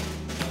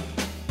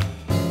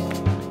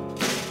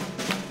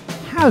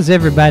 How's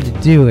everybody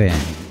doing?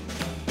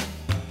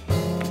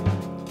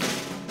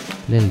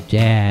 Little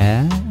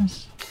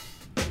jazz.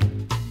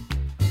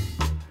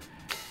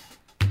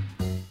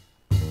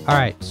 All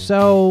right,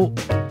 so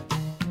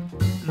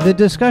the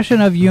discussion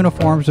of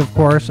uniforms, of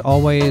course,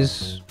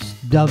 always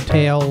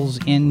dovetails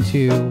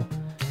into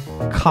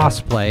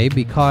cosplay,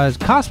 because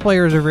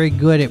cosplayers are very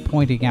good at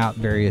pointing out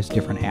various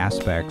different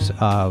aspects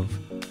of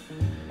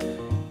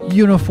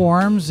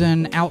uniforms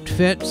and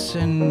outfits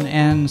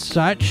and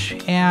such.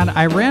 And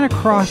I ran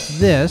across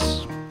this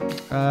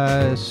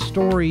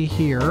story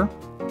here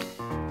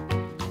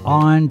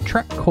on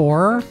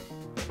TrekCore.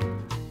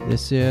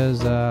 This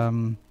is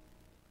let's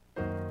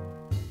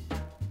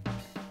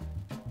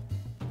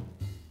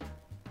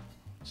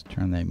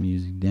turn that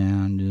music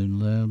down just a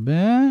little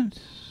bit.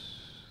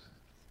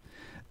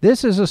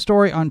 This is a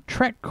story on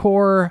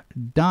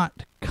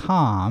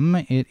TrekCore.com.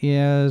 It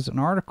is an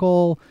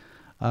article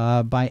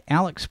by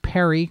Alex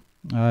Perry,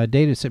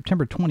 dated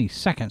September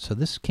 22nd, so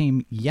this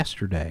came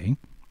yesterday.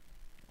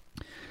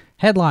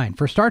 Headline,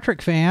 for Star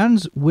Trek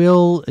fans,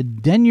 will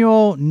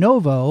Denyo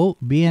Novo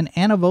be an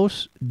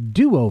Anavos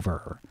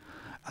do-over?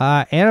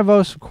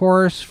 Anavos, of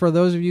course, for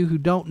those of you who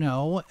don't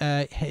know,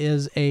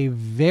 is a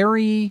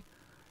very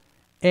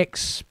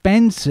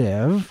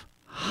expensive,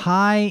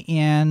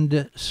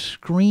 high-end,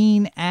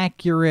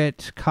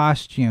 screen-accurate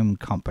costume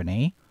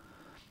company.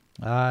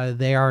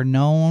 They are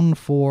known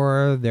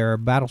for their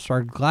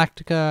Battlestar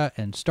Galactica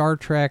and Star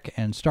Trek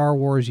and Star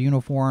Wars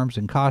uniforms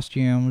and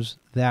costumes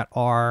that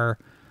are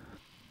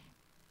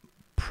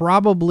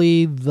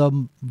probably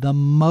the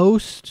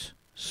most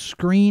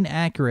screen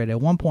accurate.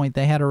 At one point,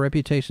 they had a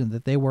reputation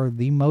that they were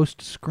the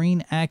most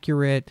screen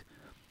accurate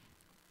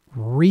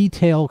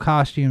retail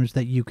costumes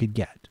that you could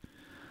get.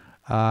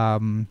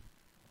 And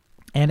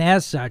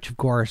as such, of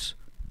course,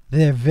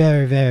 they're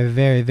very, very,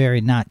 very, very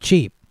not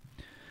cheap.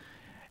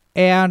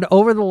 And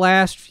over the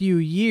last few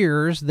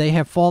years, they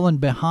have fallen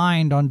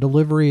behind on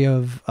delivery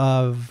of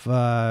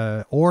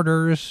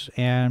orders,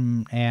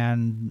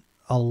 and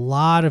a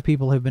lot of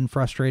people have been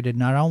frustrated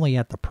not only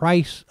at the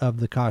price of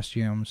the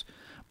costumes,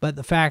 but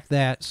the fact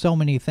that so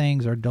many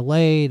things are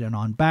delayed and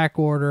on back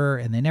order,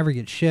 and they never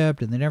get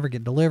shipped and they never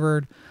get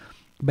delivered.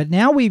 But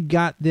now we've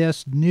got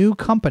this new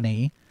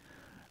company,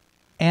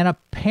 and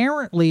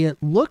apparently it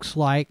looks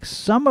like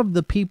some of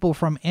the people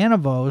from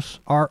Anavos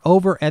are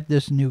over at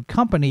this new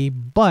company,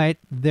 but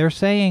they're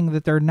saying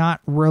that they're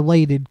not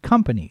related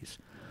companies.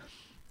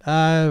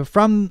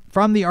 From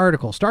the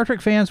article, Star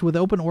Trek fans with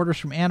open orders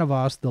from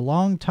Anavos, the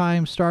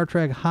longtime Star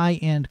Trek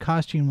high-end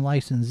costume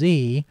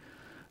licensee,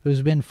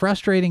 who's been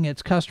frustrating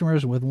its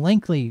customers with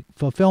lengthy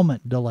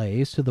fulfillment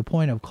delays to the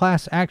point of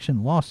class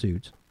action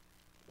lawsuits,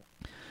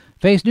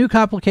 face new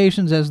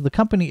complications as the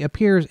company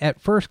appears at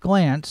first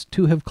glance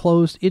to have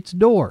closed its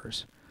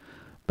doors.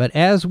 But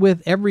as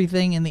with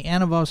everything in the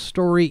Anavos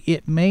story,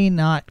 it may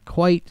not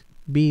quite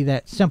be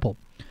that simple.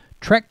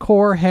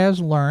 TrekCore has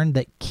learned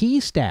that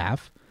key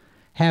staff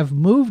have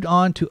moved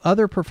on to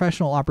other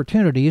professional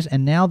opportunities,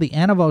 and now the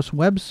Anavos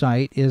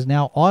website is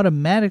now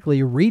automatically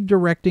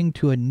redirecting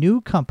to a new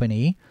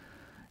company,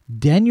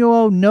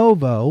 Denyo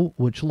Novo,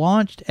 which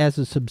launched as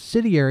a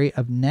subsidiary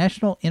of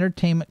National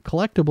Entertainment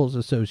Collectibles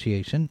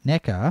Association,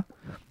 NECA,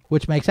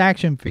 which makes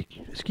action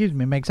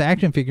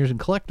figures and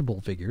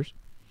collectible figures.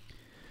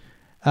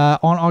 On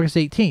August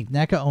 18th,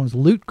 NECA owns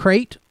Loot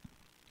Crate,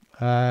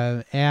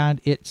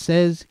 and it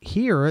says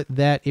here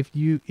that if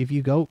you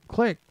go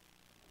click,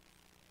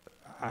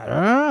 I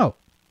don't know,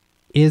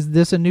 is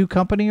this a new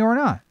company or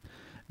not?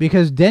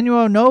 Because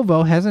Denyo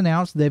Novo has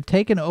announced they've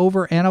taken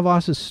over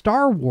Anavos'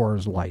 Star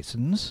Wars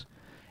license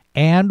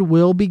and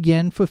will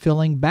begin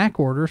fulfilling back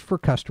orders for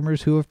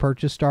customers who have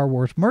purchased Star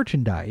Wars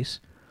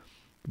merchandise,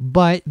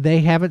 but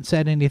they haven't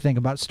said anything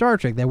about Star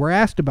Trek. They were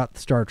asked about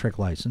the Star Trek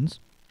license,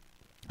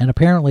 and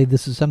apparently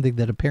this is something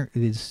that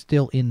apparently is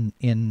still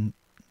in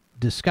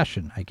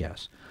discussion, I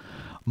guess.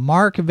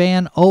 Mark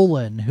Van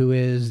Olen, who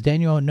is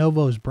Denyo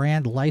Novo's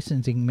brand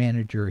licensing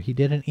manager, he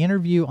did an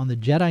interview on the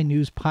Jedi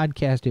News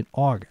podcast in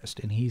August,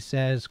 and he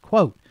says,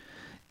 quote,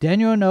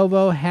 Denyo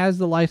Novo has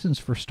the license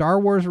for Star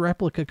Wars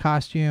replica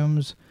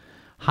costumes,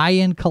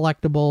 high-end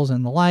collectibles,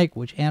 and the like,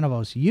 which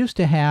Anavos used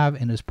to have,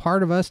 and as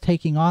part of us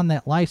taking on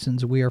that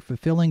license, we are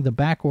fulfilling the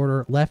back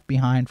order left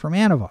behind from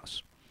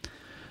Anavos.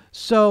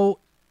 So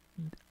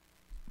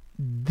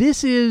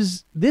this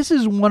is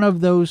one of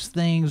those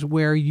things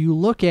where you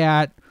look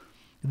at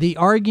the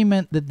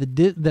argument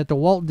that the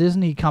Walt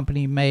Disney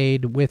Company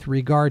made with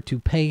regard to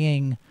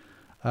paying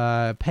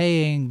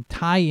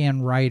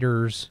tie-in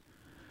writers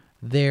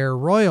their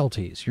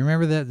royalties. You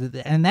remember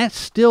that? And that's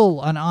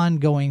still an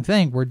ongoing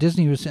thing where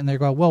Disney was sitting there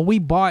going, well, we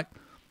bought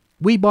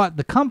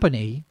the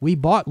company, we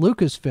bought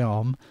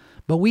Lucasfilm,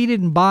 but we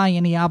didn't buy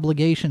any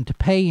obligation to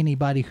pay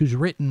anybody who's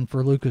written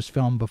for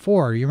Lucasfilm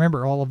before. You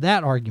remember all of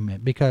that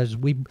argument because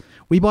we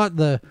bought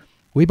the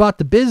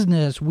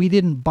business, we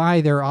didn't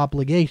buy their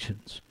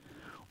obligations.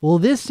 Well,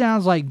 this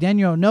sounds like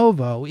Denyo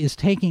Novo is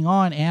taking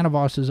on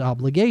Anavos'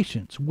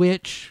 obligations,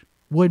 which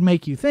would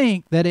make you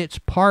think that it's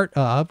part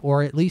of,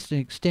 or at least an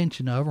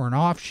extension of, or an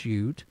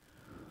offshoot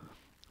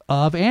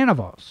of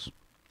Anavos,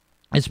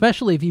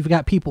 especially if you've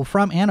got people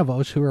from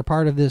Anavos who are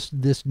part of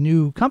this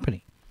new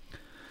company.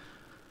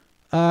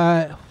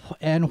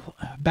 And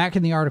back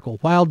in the article,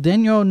 while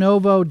Denyo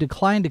Novo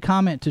declined to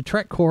comment to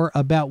TrekCore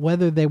about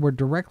whether they were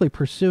directly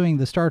pursuing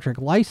the Star Trek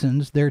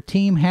license, their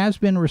team has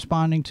been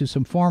responding to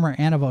some former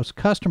Anavos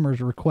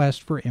customers' requests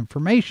for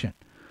information.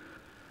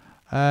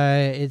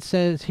 It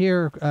says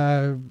here,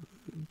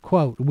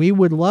 quote, we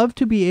would love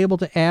to be able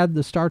to add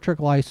the Star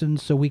Trek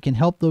license so we can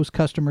help those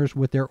customers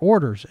with their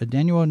orders, a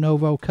Denyo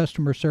Novo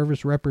customer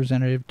service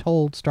representative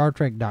told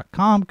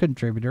StarTrek.com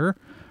contributor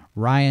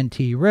Ryan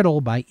T. Riddle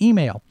by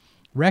email,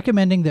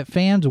 recommending that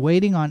fans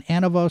waiting on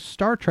Anavos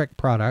Star Trek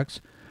products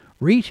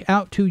reach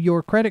out to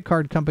your credit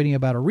card company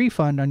about a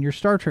refund on your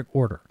Star Trek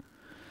order.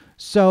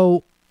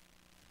 So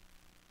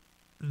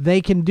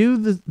they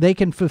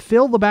can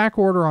fulfill the back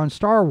order on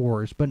Star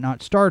Wars, but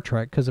not Star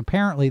Trek, because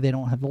apparently they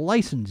don't have the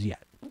license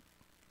yet.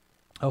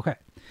 Okay.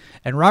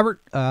 And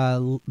Robert,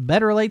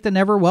 better late than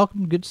never.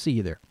 Welcome. Good to see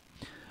you there.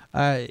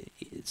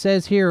 It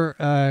says here,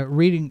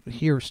 reading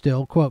here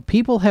still, quote,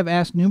 people have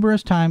asked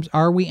numerous times,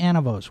 are we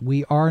Anavos?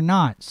 We are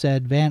not,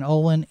 said Van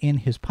Olen in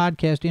his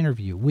podcast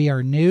interview. We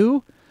are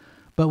new,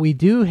 but we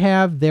do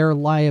have their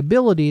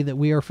liability that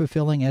we are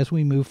fulfilling as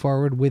we move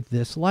forward with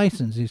this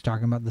license. He's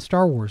talking about the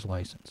Star Wars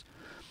license.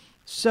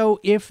 So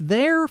if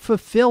they're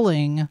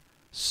fulfilling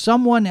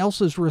someone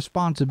else's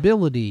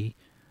responsibility,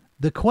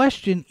 the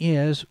question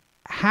is,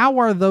 how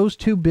are those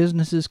two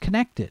businesses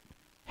connected?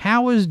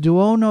 How is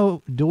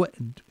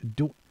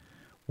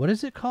what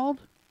is it called?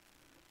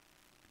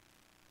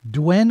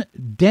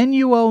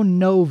 Denuo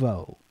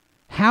Novo.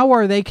 How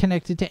are they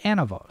connected to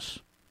Anavos?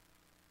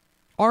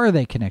 Are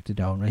they connected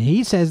to Anavos?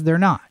 He says they're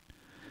not.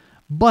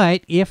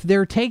 But if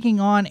they're taking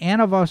on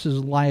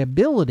Anavos'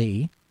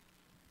 liability,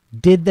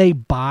 did they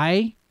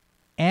buy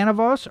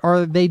Anavos,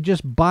 or are they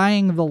just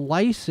buying the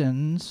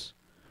license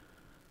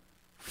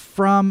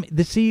from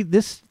the? See,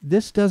 this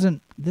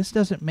doesn't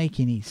make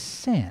any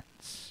sense.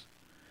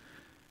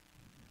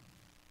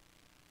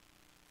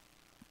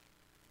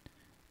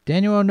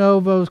 Denuo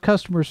Novo's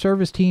customer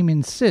service team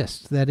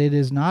insists that it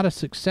is not a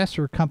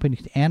successor company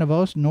to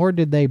Anavos, nor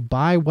did they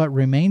buy what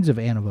remains of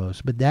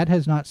Anavos, but that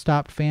has not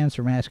stopped fans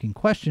from asking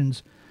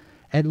questions,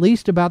 at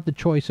least about the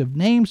choice of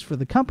names for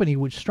the company,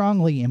 which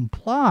strongly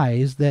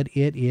implies that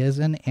it is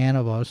an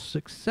Anavos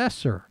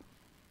successor.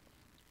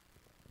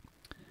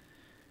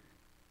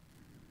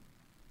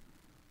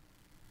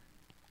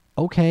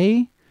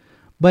 Okay,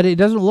 but it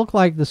doesn't look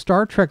like the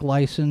Star Trek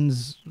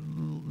license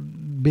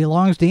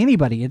belongs to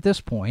anybody at this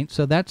point,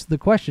 so that's the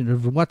question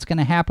of what's going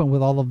to happen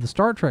with all of the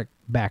Star Trek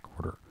back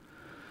order,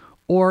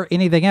 or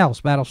anything else,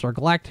 Battlestar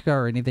Galactica,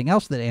 or anything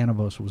else that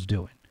Anavos was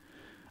doing,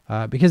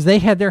 because they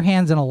had their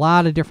hands in a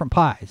lot of different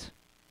pies.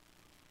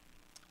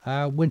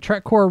 When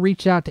TrekCore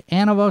reached out to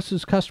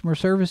Anavos' customer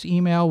service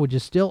email, which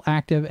is still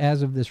active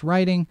as of this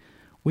writing,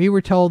 we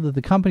were told that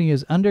the company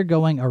is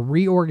undergoing a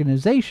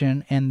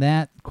reorganization and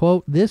that,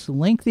 quote, this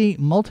lengthy,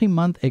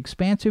 multi-month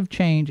expansive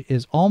change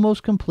is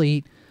almost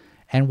complete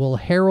and will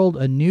herald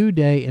a new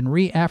day and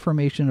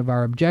reaffirmation of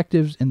our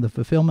objectives in the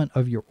fulfillment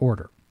of your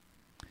order.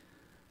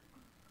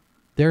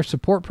 Their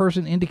support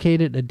person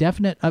indicated a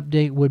definite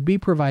update would be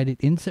provided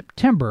in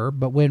September,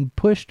 but when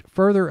pushed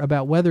further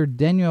about whether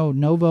Denuo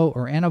Novo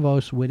or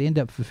Anavos would end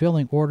up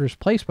fulfilling orders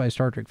placed by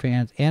Star Trek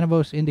fans,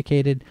 Anavos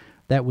indicated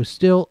that was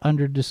still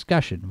under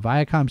discussion.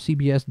 Viacom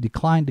CBS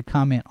declined to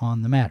comment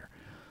on the matter.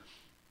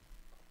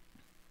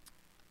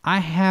 I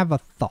have a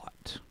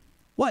thought.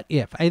 What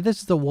if? This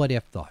is the what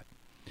if thought.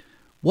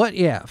 What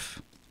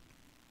if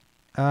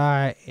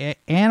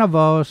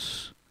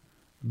Anavos,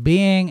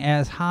 being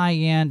as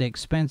high-end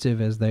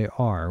expensive as they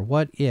are,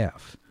 what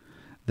if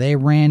they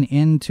ran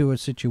into a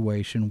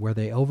situation where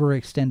they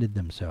overextended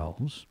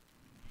themselves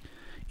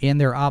in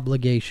their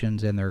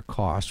obligations and their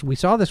costs? We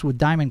saw this with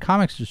Diamond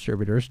Comics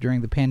distributors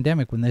during the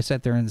pandemic when they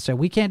sat there and said,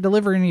 we can't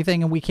deliver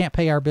anything and we can't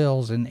pay our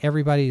bills and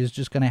everybody is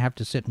just going to have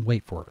to sit and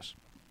wait for us.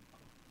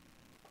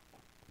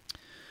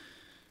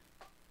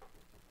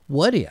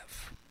 What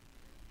if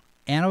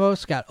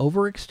Anavos got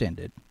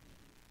overextended,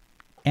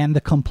 and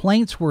the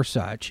complaints were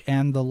such,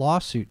 and the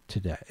lawsuit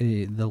today,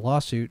 and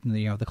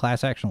the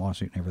class action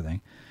lawsuit and everything,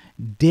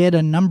 did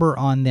a number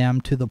on them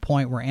to the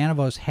point where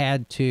Anavos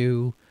had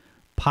to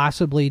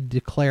possibly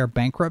declare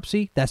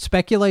bankruptcy? That's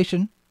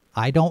speculation.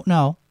 I don't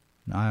know.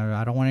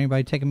 I don't want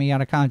anybody taking me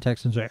out of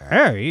context and say,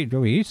 hey,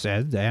 he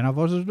said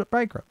Anavos is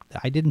bankrupt.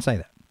 I didn't say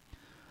that.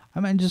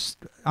 I'm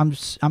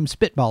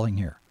spitballing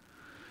here.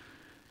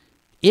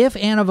 If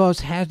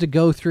Anavos has to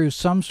go through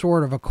some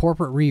sort of a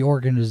corporate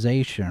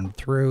reorganization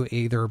through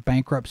either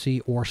bankruptcy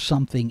or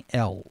something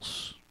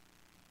else,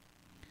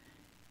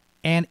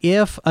 and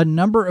if a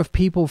number of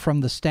people from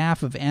the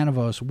staff of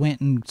Anavos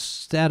went and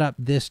set up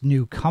this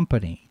new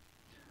company,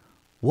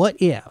 what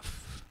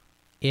if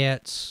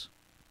it's,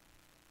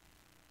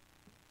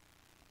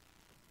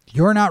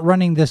 you're not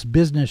running this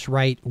business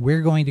right,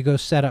 we're going to go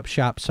set up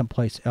shop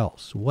someplace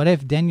else? What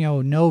if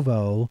Denuo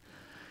Novo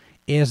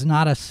is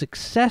not a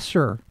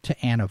successor to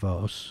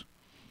Anavos?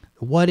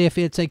 What if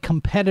it's a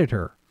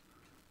competitor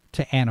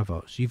to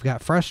Anavos? You've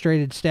got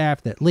frustrated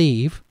staff that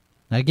leave.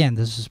 Now, again,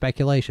 this is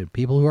speculation.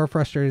 People who are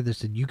frustrated that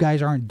said, you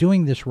guys aren't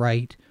doing this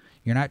right.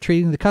 You're not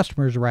treating the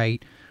customers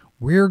right.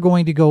 We're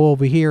going to go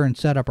over here and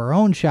set up our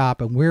own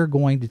shop, and we're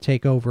going to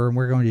take over, and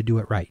we're going to do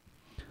it right.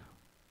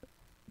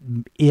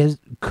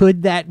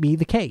 Could that be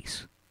the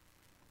case?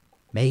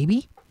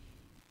 Maybe.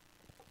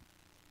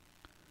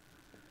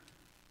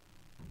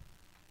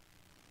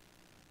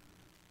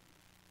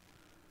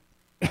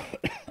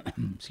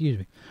 Excuse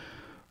me.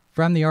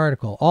 From the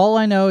article, all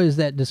I know is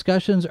that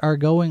discussions are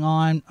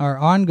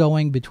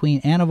ongoing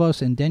between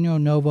Anavos and Denuo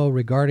Novo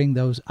regarding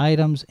those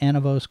items,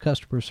 Anavos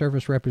customer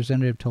service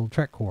representative told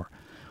TrekCore.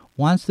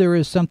 Once there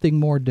is something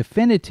more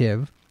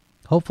definitive,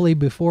 Hopefully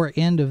before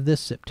end of this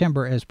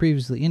September, as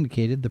previously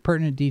indicated, the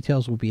pertinent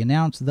details will be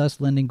announced, thus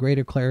lending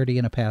greater clarity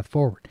and a path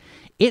forward.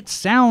 It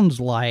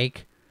sounds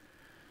like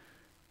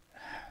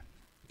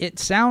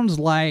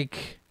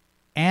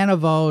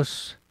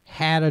Anavos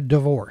had a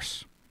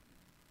divorce.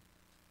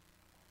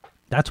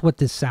 That's what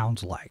this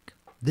sounds like.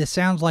 This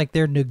sounds like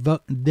they're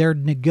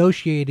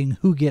negotiating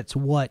who gets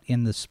what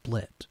in the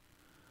split.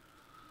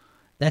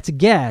 That's a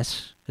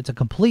guess. It's a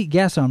complete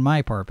guess on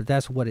my part, but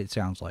that's what it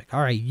sounds like.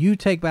 All right, you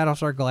take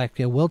Battlestar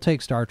Galactica, we'll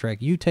take Star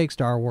Trek, you take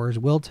Star Wars,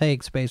 we'll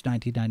take Space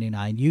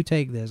 1999, you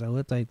take this,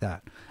 I'll take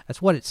that.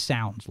 That's what it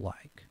sounds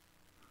like.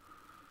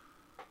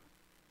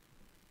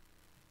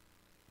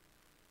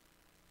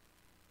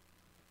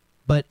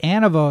 But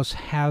Anavos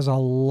has a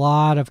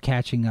lot of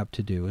catching up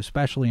to do,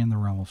 especially in the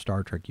realm of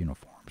Star Trek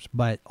uniforms,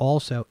 but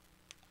also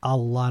a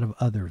lot of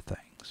other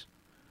things.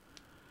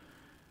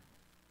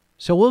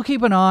 So we'll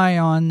keep an eye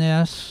on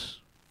this.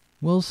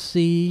 We'll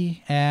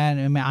see,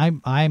 and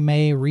I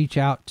may reach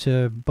out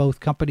to both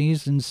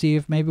companies and see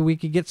if maybe we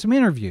could get some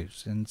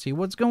interviews and see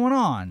what's going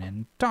on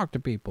and talk to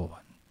people.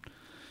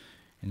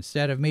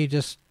 Instead of me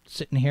just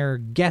sitting here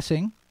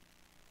guessing,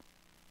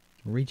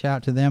 reach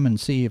out to them and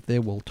see if they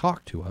will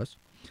talk to us.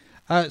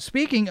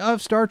 Speaking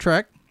of Star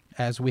Trek,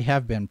 as we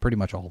have been pretty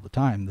much all the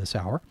time this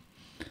hour,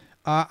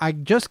 I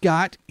just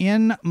got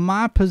in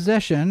my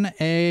possession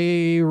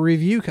the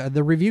review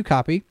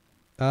copy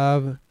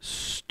of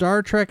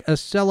Star Trek: A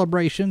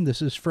Celebration.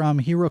 This is from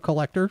Hero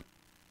Collector,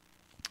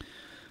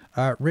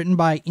 written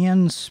by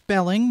Ian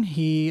Spelling.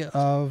 He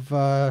of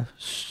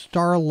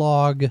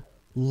Starlog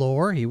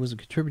lore. He was a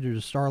contributor to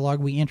Starlog.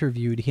 We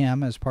interviewed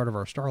him as part of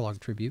our Starlog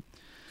tribute.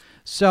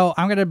 So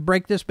I'm going to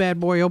break this bad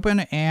boy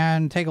open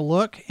and take a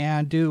look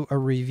and do a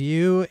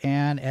review.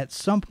 And at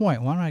some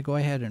point, why don't I go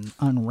ahead and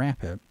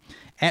unwrap it?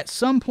 At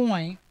some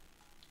point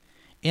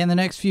in the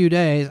next few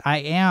days, I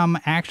am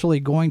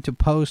actually going to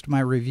post my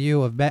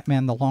review of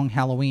Batman: The Long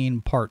Halloween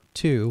Part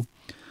 2.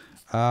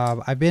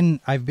 I've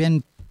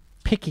been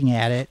picking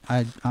at it.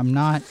 I'm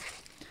not.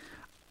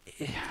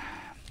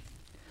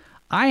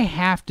 I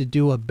have to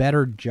do a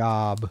better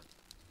job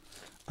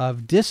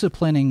of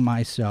disciplining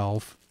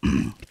myself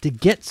to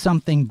get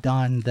something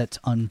done that's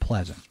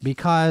unpleasant,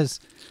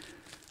 because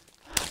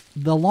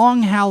The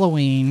Long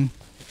Halloween,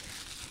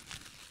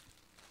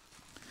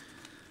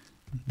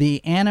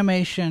 the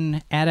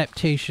animation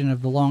adaptation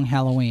of The Long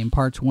Halloween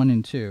parts 1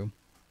 and 2,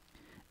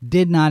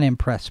 did not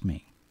impress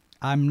me.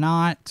 I'm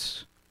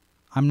not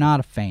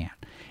a fan.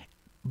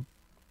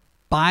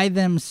 By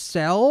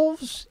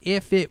themselves,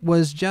 if it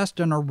was just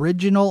an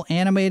original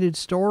animated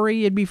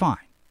story, it'd be fine.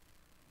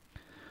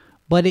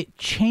 But it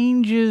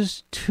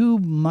changes too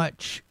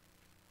much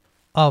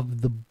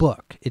of the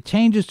book. It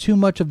changes too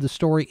much of the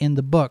story in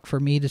the book for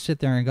me to sit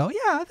there and go,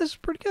 yeah, this is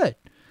pretty good.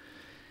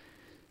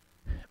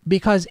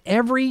 Because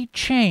every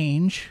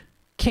change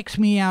kicks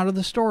me out of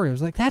the story. I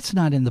was like, that's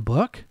not in the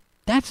book.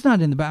 That's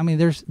not in the book. I mean,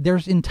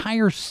 there's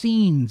entire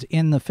scenes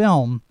in the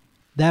film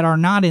that are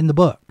not in the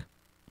book.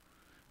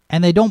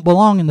 And they don't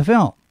belong in the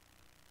film.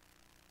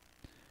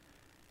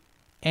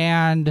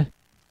 And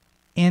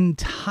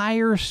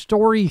entire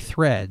story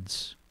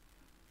threads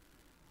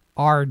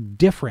are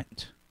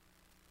different.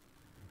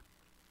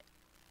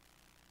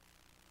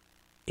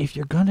 If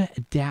you're going to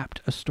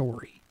adapt a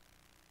story,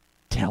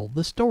 tell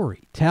the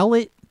story. Tell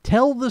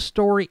the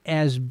story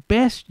as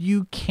best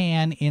you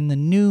can in the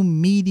new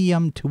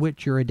medium to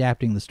which you're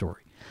adapting the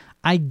story.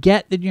 I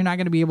get that you're not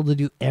going to be able to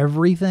do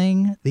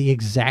everything the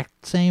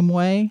exact same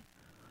way,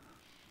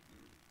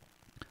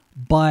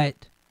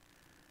 but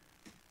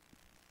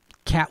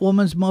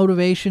Catwoman's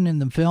motivation in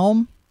the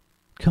film,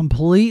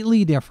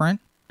 completely different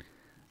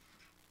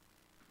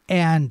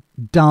and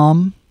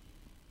dumb.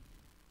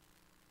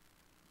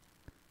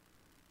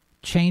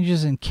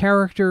 Changes in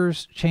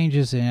characters,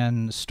 changes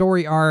in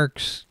story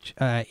arcs.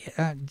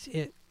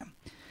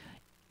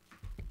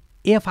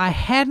 If I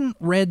hadn't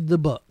read the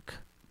book,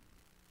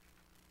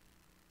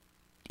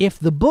 if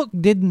the book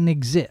didn't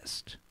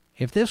exist,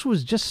 if this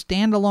was just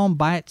standalone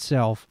by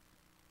itself,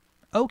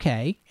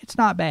 okay, it's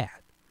not bad.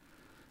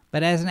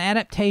 But as an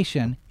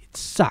adaptation, it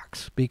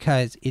sucks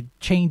because it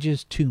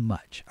changes too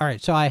much. All right,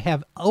 so I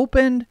have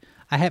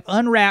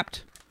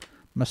unwrapped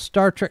my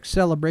Star Trek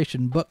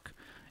Celebration book,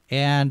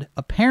 and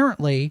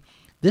apparently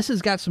this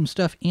has got some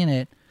stuff in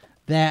it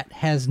that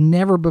has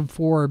never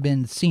before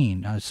been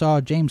seen. I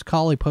saw James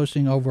Cawley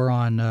posting over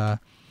on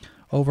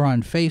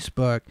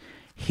Facebook.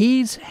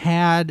 James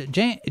had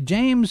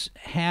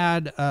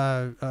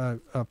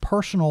a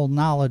personal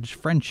knowledge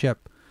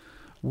friendship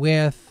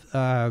with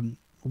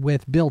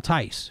Bill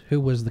Tice, who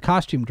was the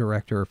costume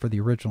director for the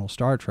original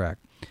Star Trek.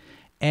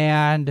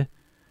 And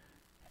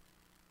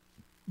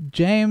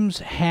James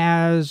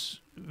has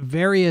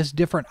various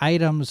different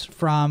items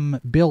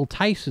from Bill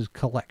Tice's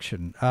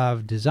collection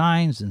of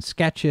designs and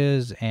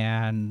sketches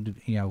and,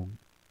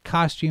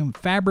 costume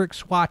fabric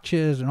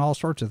swatches and all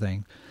sorts of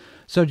things.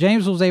 So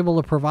James was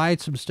able to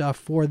provide some stuff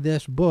for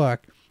this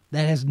book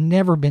that has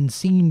never been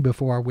seen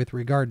before with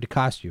regard to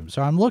costumes.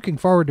 So I'm looking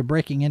forward to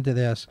breaking into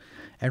this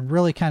and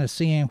really kind of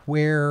seeing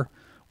where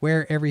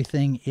where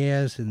everything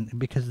is, and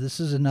because this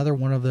is another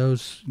one of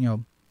those,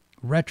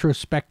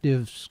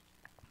 retrospectives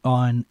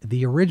on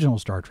the original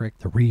Star Trek,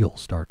 the real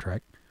Star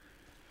Trek.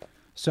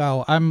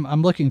 So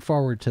I'm looking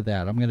forward to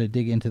that. I'm going to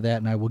dig into that,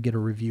 and I will get a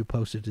review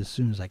posted as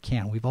soon as I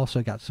can. We've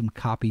also got some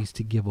copies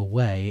to give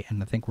away,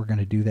 and I think we're going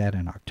to do that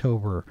in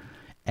October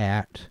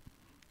at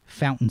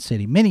Fountain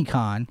City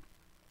Minicon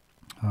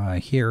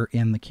here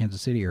in the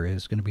Kansas City area.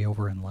 It's going to be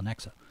over in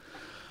Lenexa.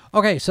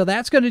 Okay, so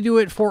that's going to do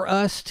it for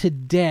us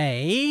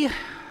today.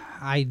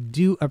 I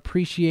do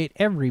appreciate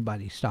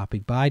everybody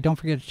stopping by. Don't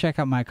forget to check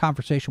out my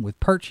conversation with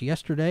Perch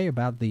yesterday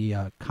about the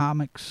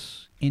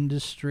comics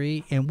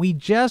industry. And we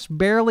just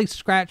barely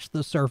scratched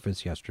the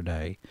surface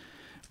yesterday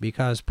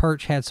because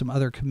Perch had some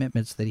other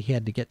commitments that he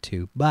had to get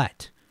to.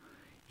 But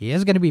he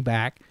is going to be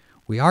back.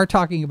 We are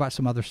talking about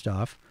some other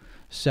stuff.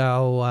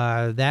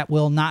 So that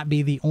will not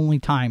be the only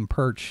time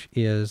Perch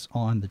is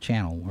on the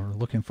channel. We're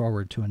looking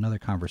forward to another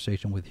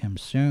conversation with him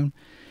soon.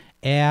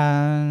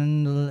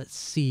 And let's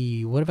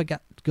see, what have I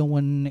got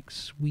going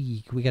next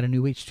week? We got a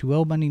new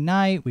H2O Monday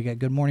night. We got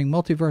Good Morning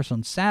Multiverse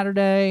on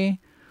Saturday.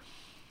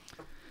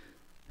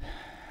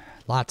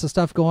 Lots of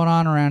stuff going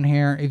on around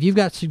here. If you've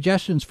got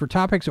suggestions for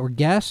topics or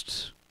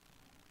guests,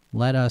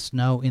 let us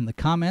know in the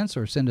comments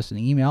or send us an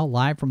email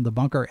live from the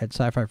bunker at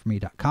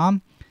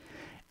sci-fi4me.com.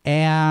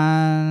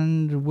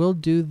 And we'll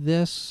do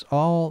this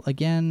all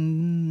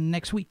again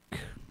next week.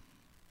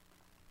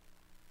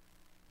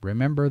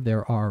 Remember,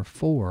 there are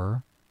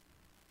 4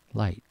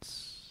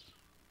 lights.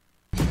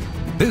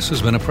 This has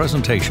been a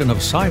presentation of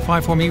Sci-Fi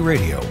for Me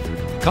Radio.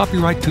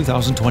 Copyright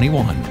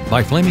 2021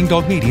 by Flaming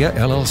Dog Media,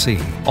 LLC.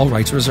 All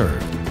rights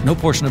reserved. No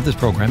portion of this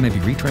program may be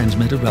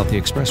retransmitted without the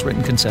express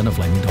written consent of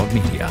Flaming Dog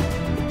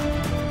Media.